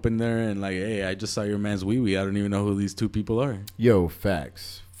stuff out open there and hey, I just saw your man's wee-wee. I don't even know who these two people are. Yo,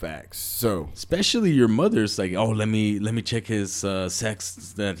 facts. So especially your mother's like, oh, let me check his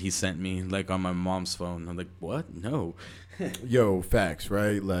sex that he sent me on my mom's phone. I'm like, what? No. Yo, facts,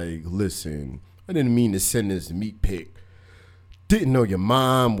 right? Listen, I didn't mean to send this meat pic. Didn't know your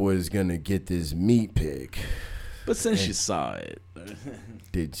mom was gonna get this meat pic. But since she saw it,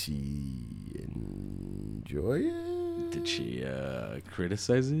 did she enjoy it? Did she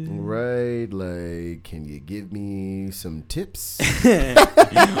criticize it? Right, can you give me some tips?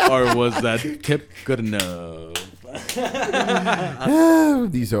 Or was that tip good enough?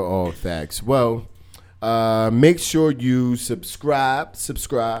 These are all facts. Well, make sure you subscribe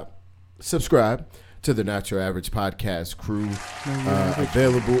to the Not Your Average Podcast Crew.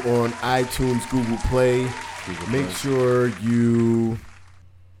 Available on iTunes, Google Play. Make sure you...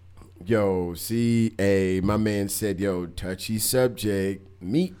 my man said, touchy subject,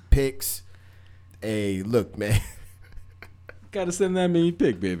 meat pics. Hey, look, man. Gotta send that meat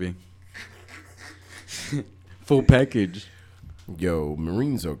pic, baby. Full package. Yo,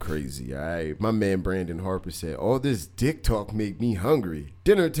 Marines are crazy, all right? My man Brandon Harper said, all this dick talk make me hungry.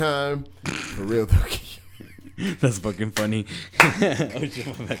 Dinner time. For real, though. That's fucking funny.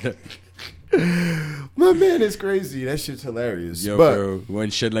 My man is crazy. That shit's hilarious. Yo, bro,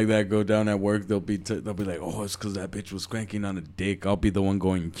 when shit like that go down at work, they'll be like, oh, it's because that bitch was cranking on a dick. I'll be the one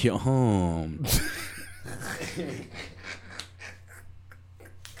going, yum.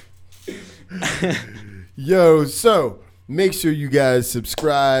 Yo, so make sure you guys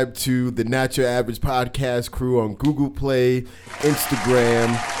subscribe to the Not Your Average Podcast Crew on Google Play, Instagram.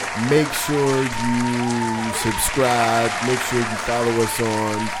 Make sure you subscribe. Make sure you follow us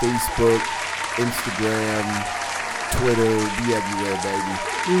on Facebook, Instagram, Twitter. We everywhere, baby.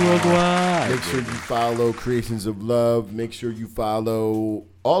 Make sure you follow Creations of Love. Make sure you follow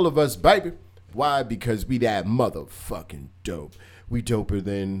all of us, baby. Why? Because we that motherfucking dope. We doper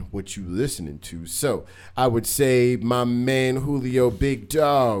than what you listening to. So I would say, my man Julio, big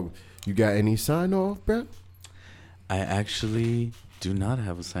dog, you got any sign off, bro? I actually do not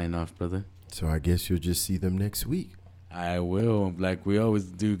have a sign off, brother. So I guess you'll just see them next week. I will, like we always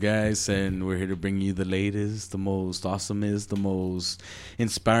do, guys, and we're here to bring you the latest, the most awesomest, the most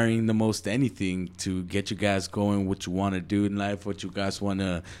inspiring, the most anything to get you guys going, what you want to do in life, what you guys want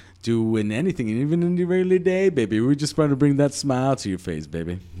to do in anything, and even in the regular day, baby. We're just trying to bring that smile to your face,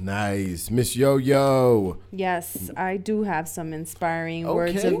 baby. Nice. Miss Yo-Yo. Yes, I do have some inspiring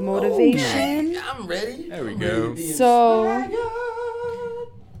words of motivation. I'm ready. There we go. So,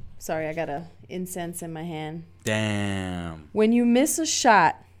 sorry, I got a incense in my hand. Damn. When you miss a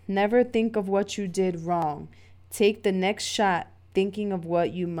shot, never think of what you did wrong. Take the next shot thinking of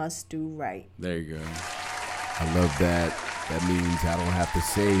what you must do right. There you go. I love that. That means I don't have to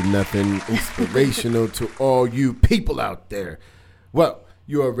say nothing inspirational to all you people out there. Well,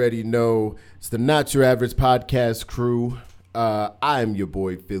 you already know it's the Not Your Average Podcast Crew. I'm your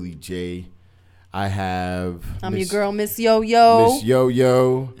boy, Philly J. I'm your girl, Miss Yo-Yo. Miss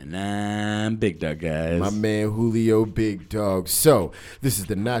Yo-Yo. And I'm Big Dog, guys. My man, Julio Big Dog. So, this is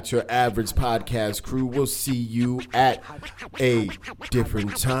the Not Your Average Podcast Crew. We'll see you at a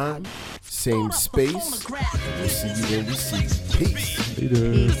different time, same space. We'll see you when we see you. Peace.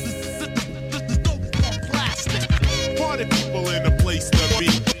 Later. Party people in the place to be.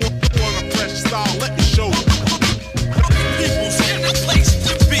 On a fresh style, let me show you. People's in the place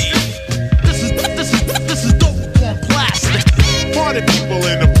to be. This is dope on plastic. Party people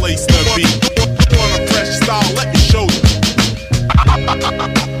in the place to be. On a fresh style, let me show you.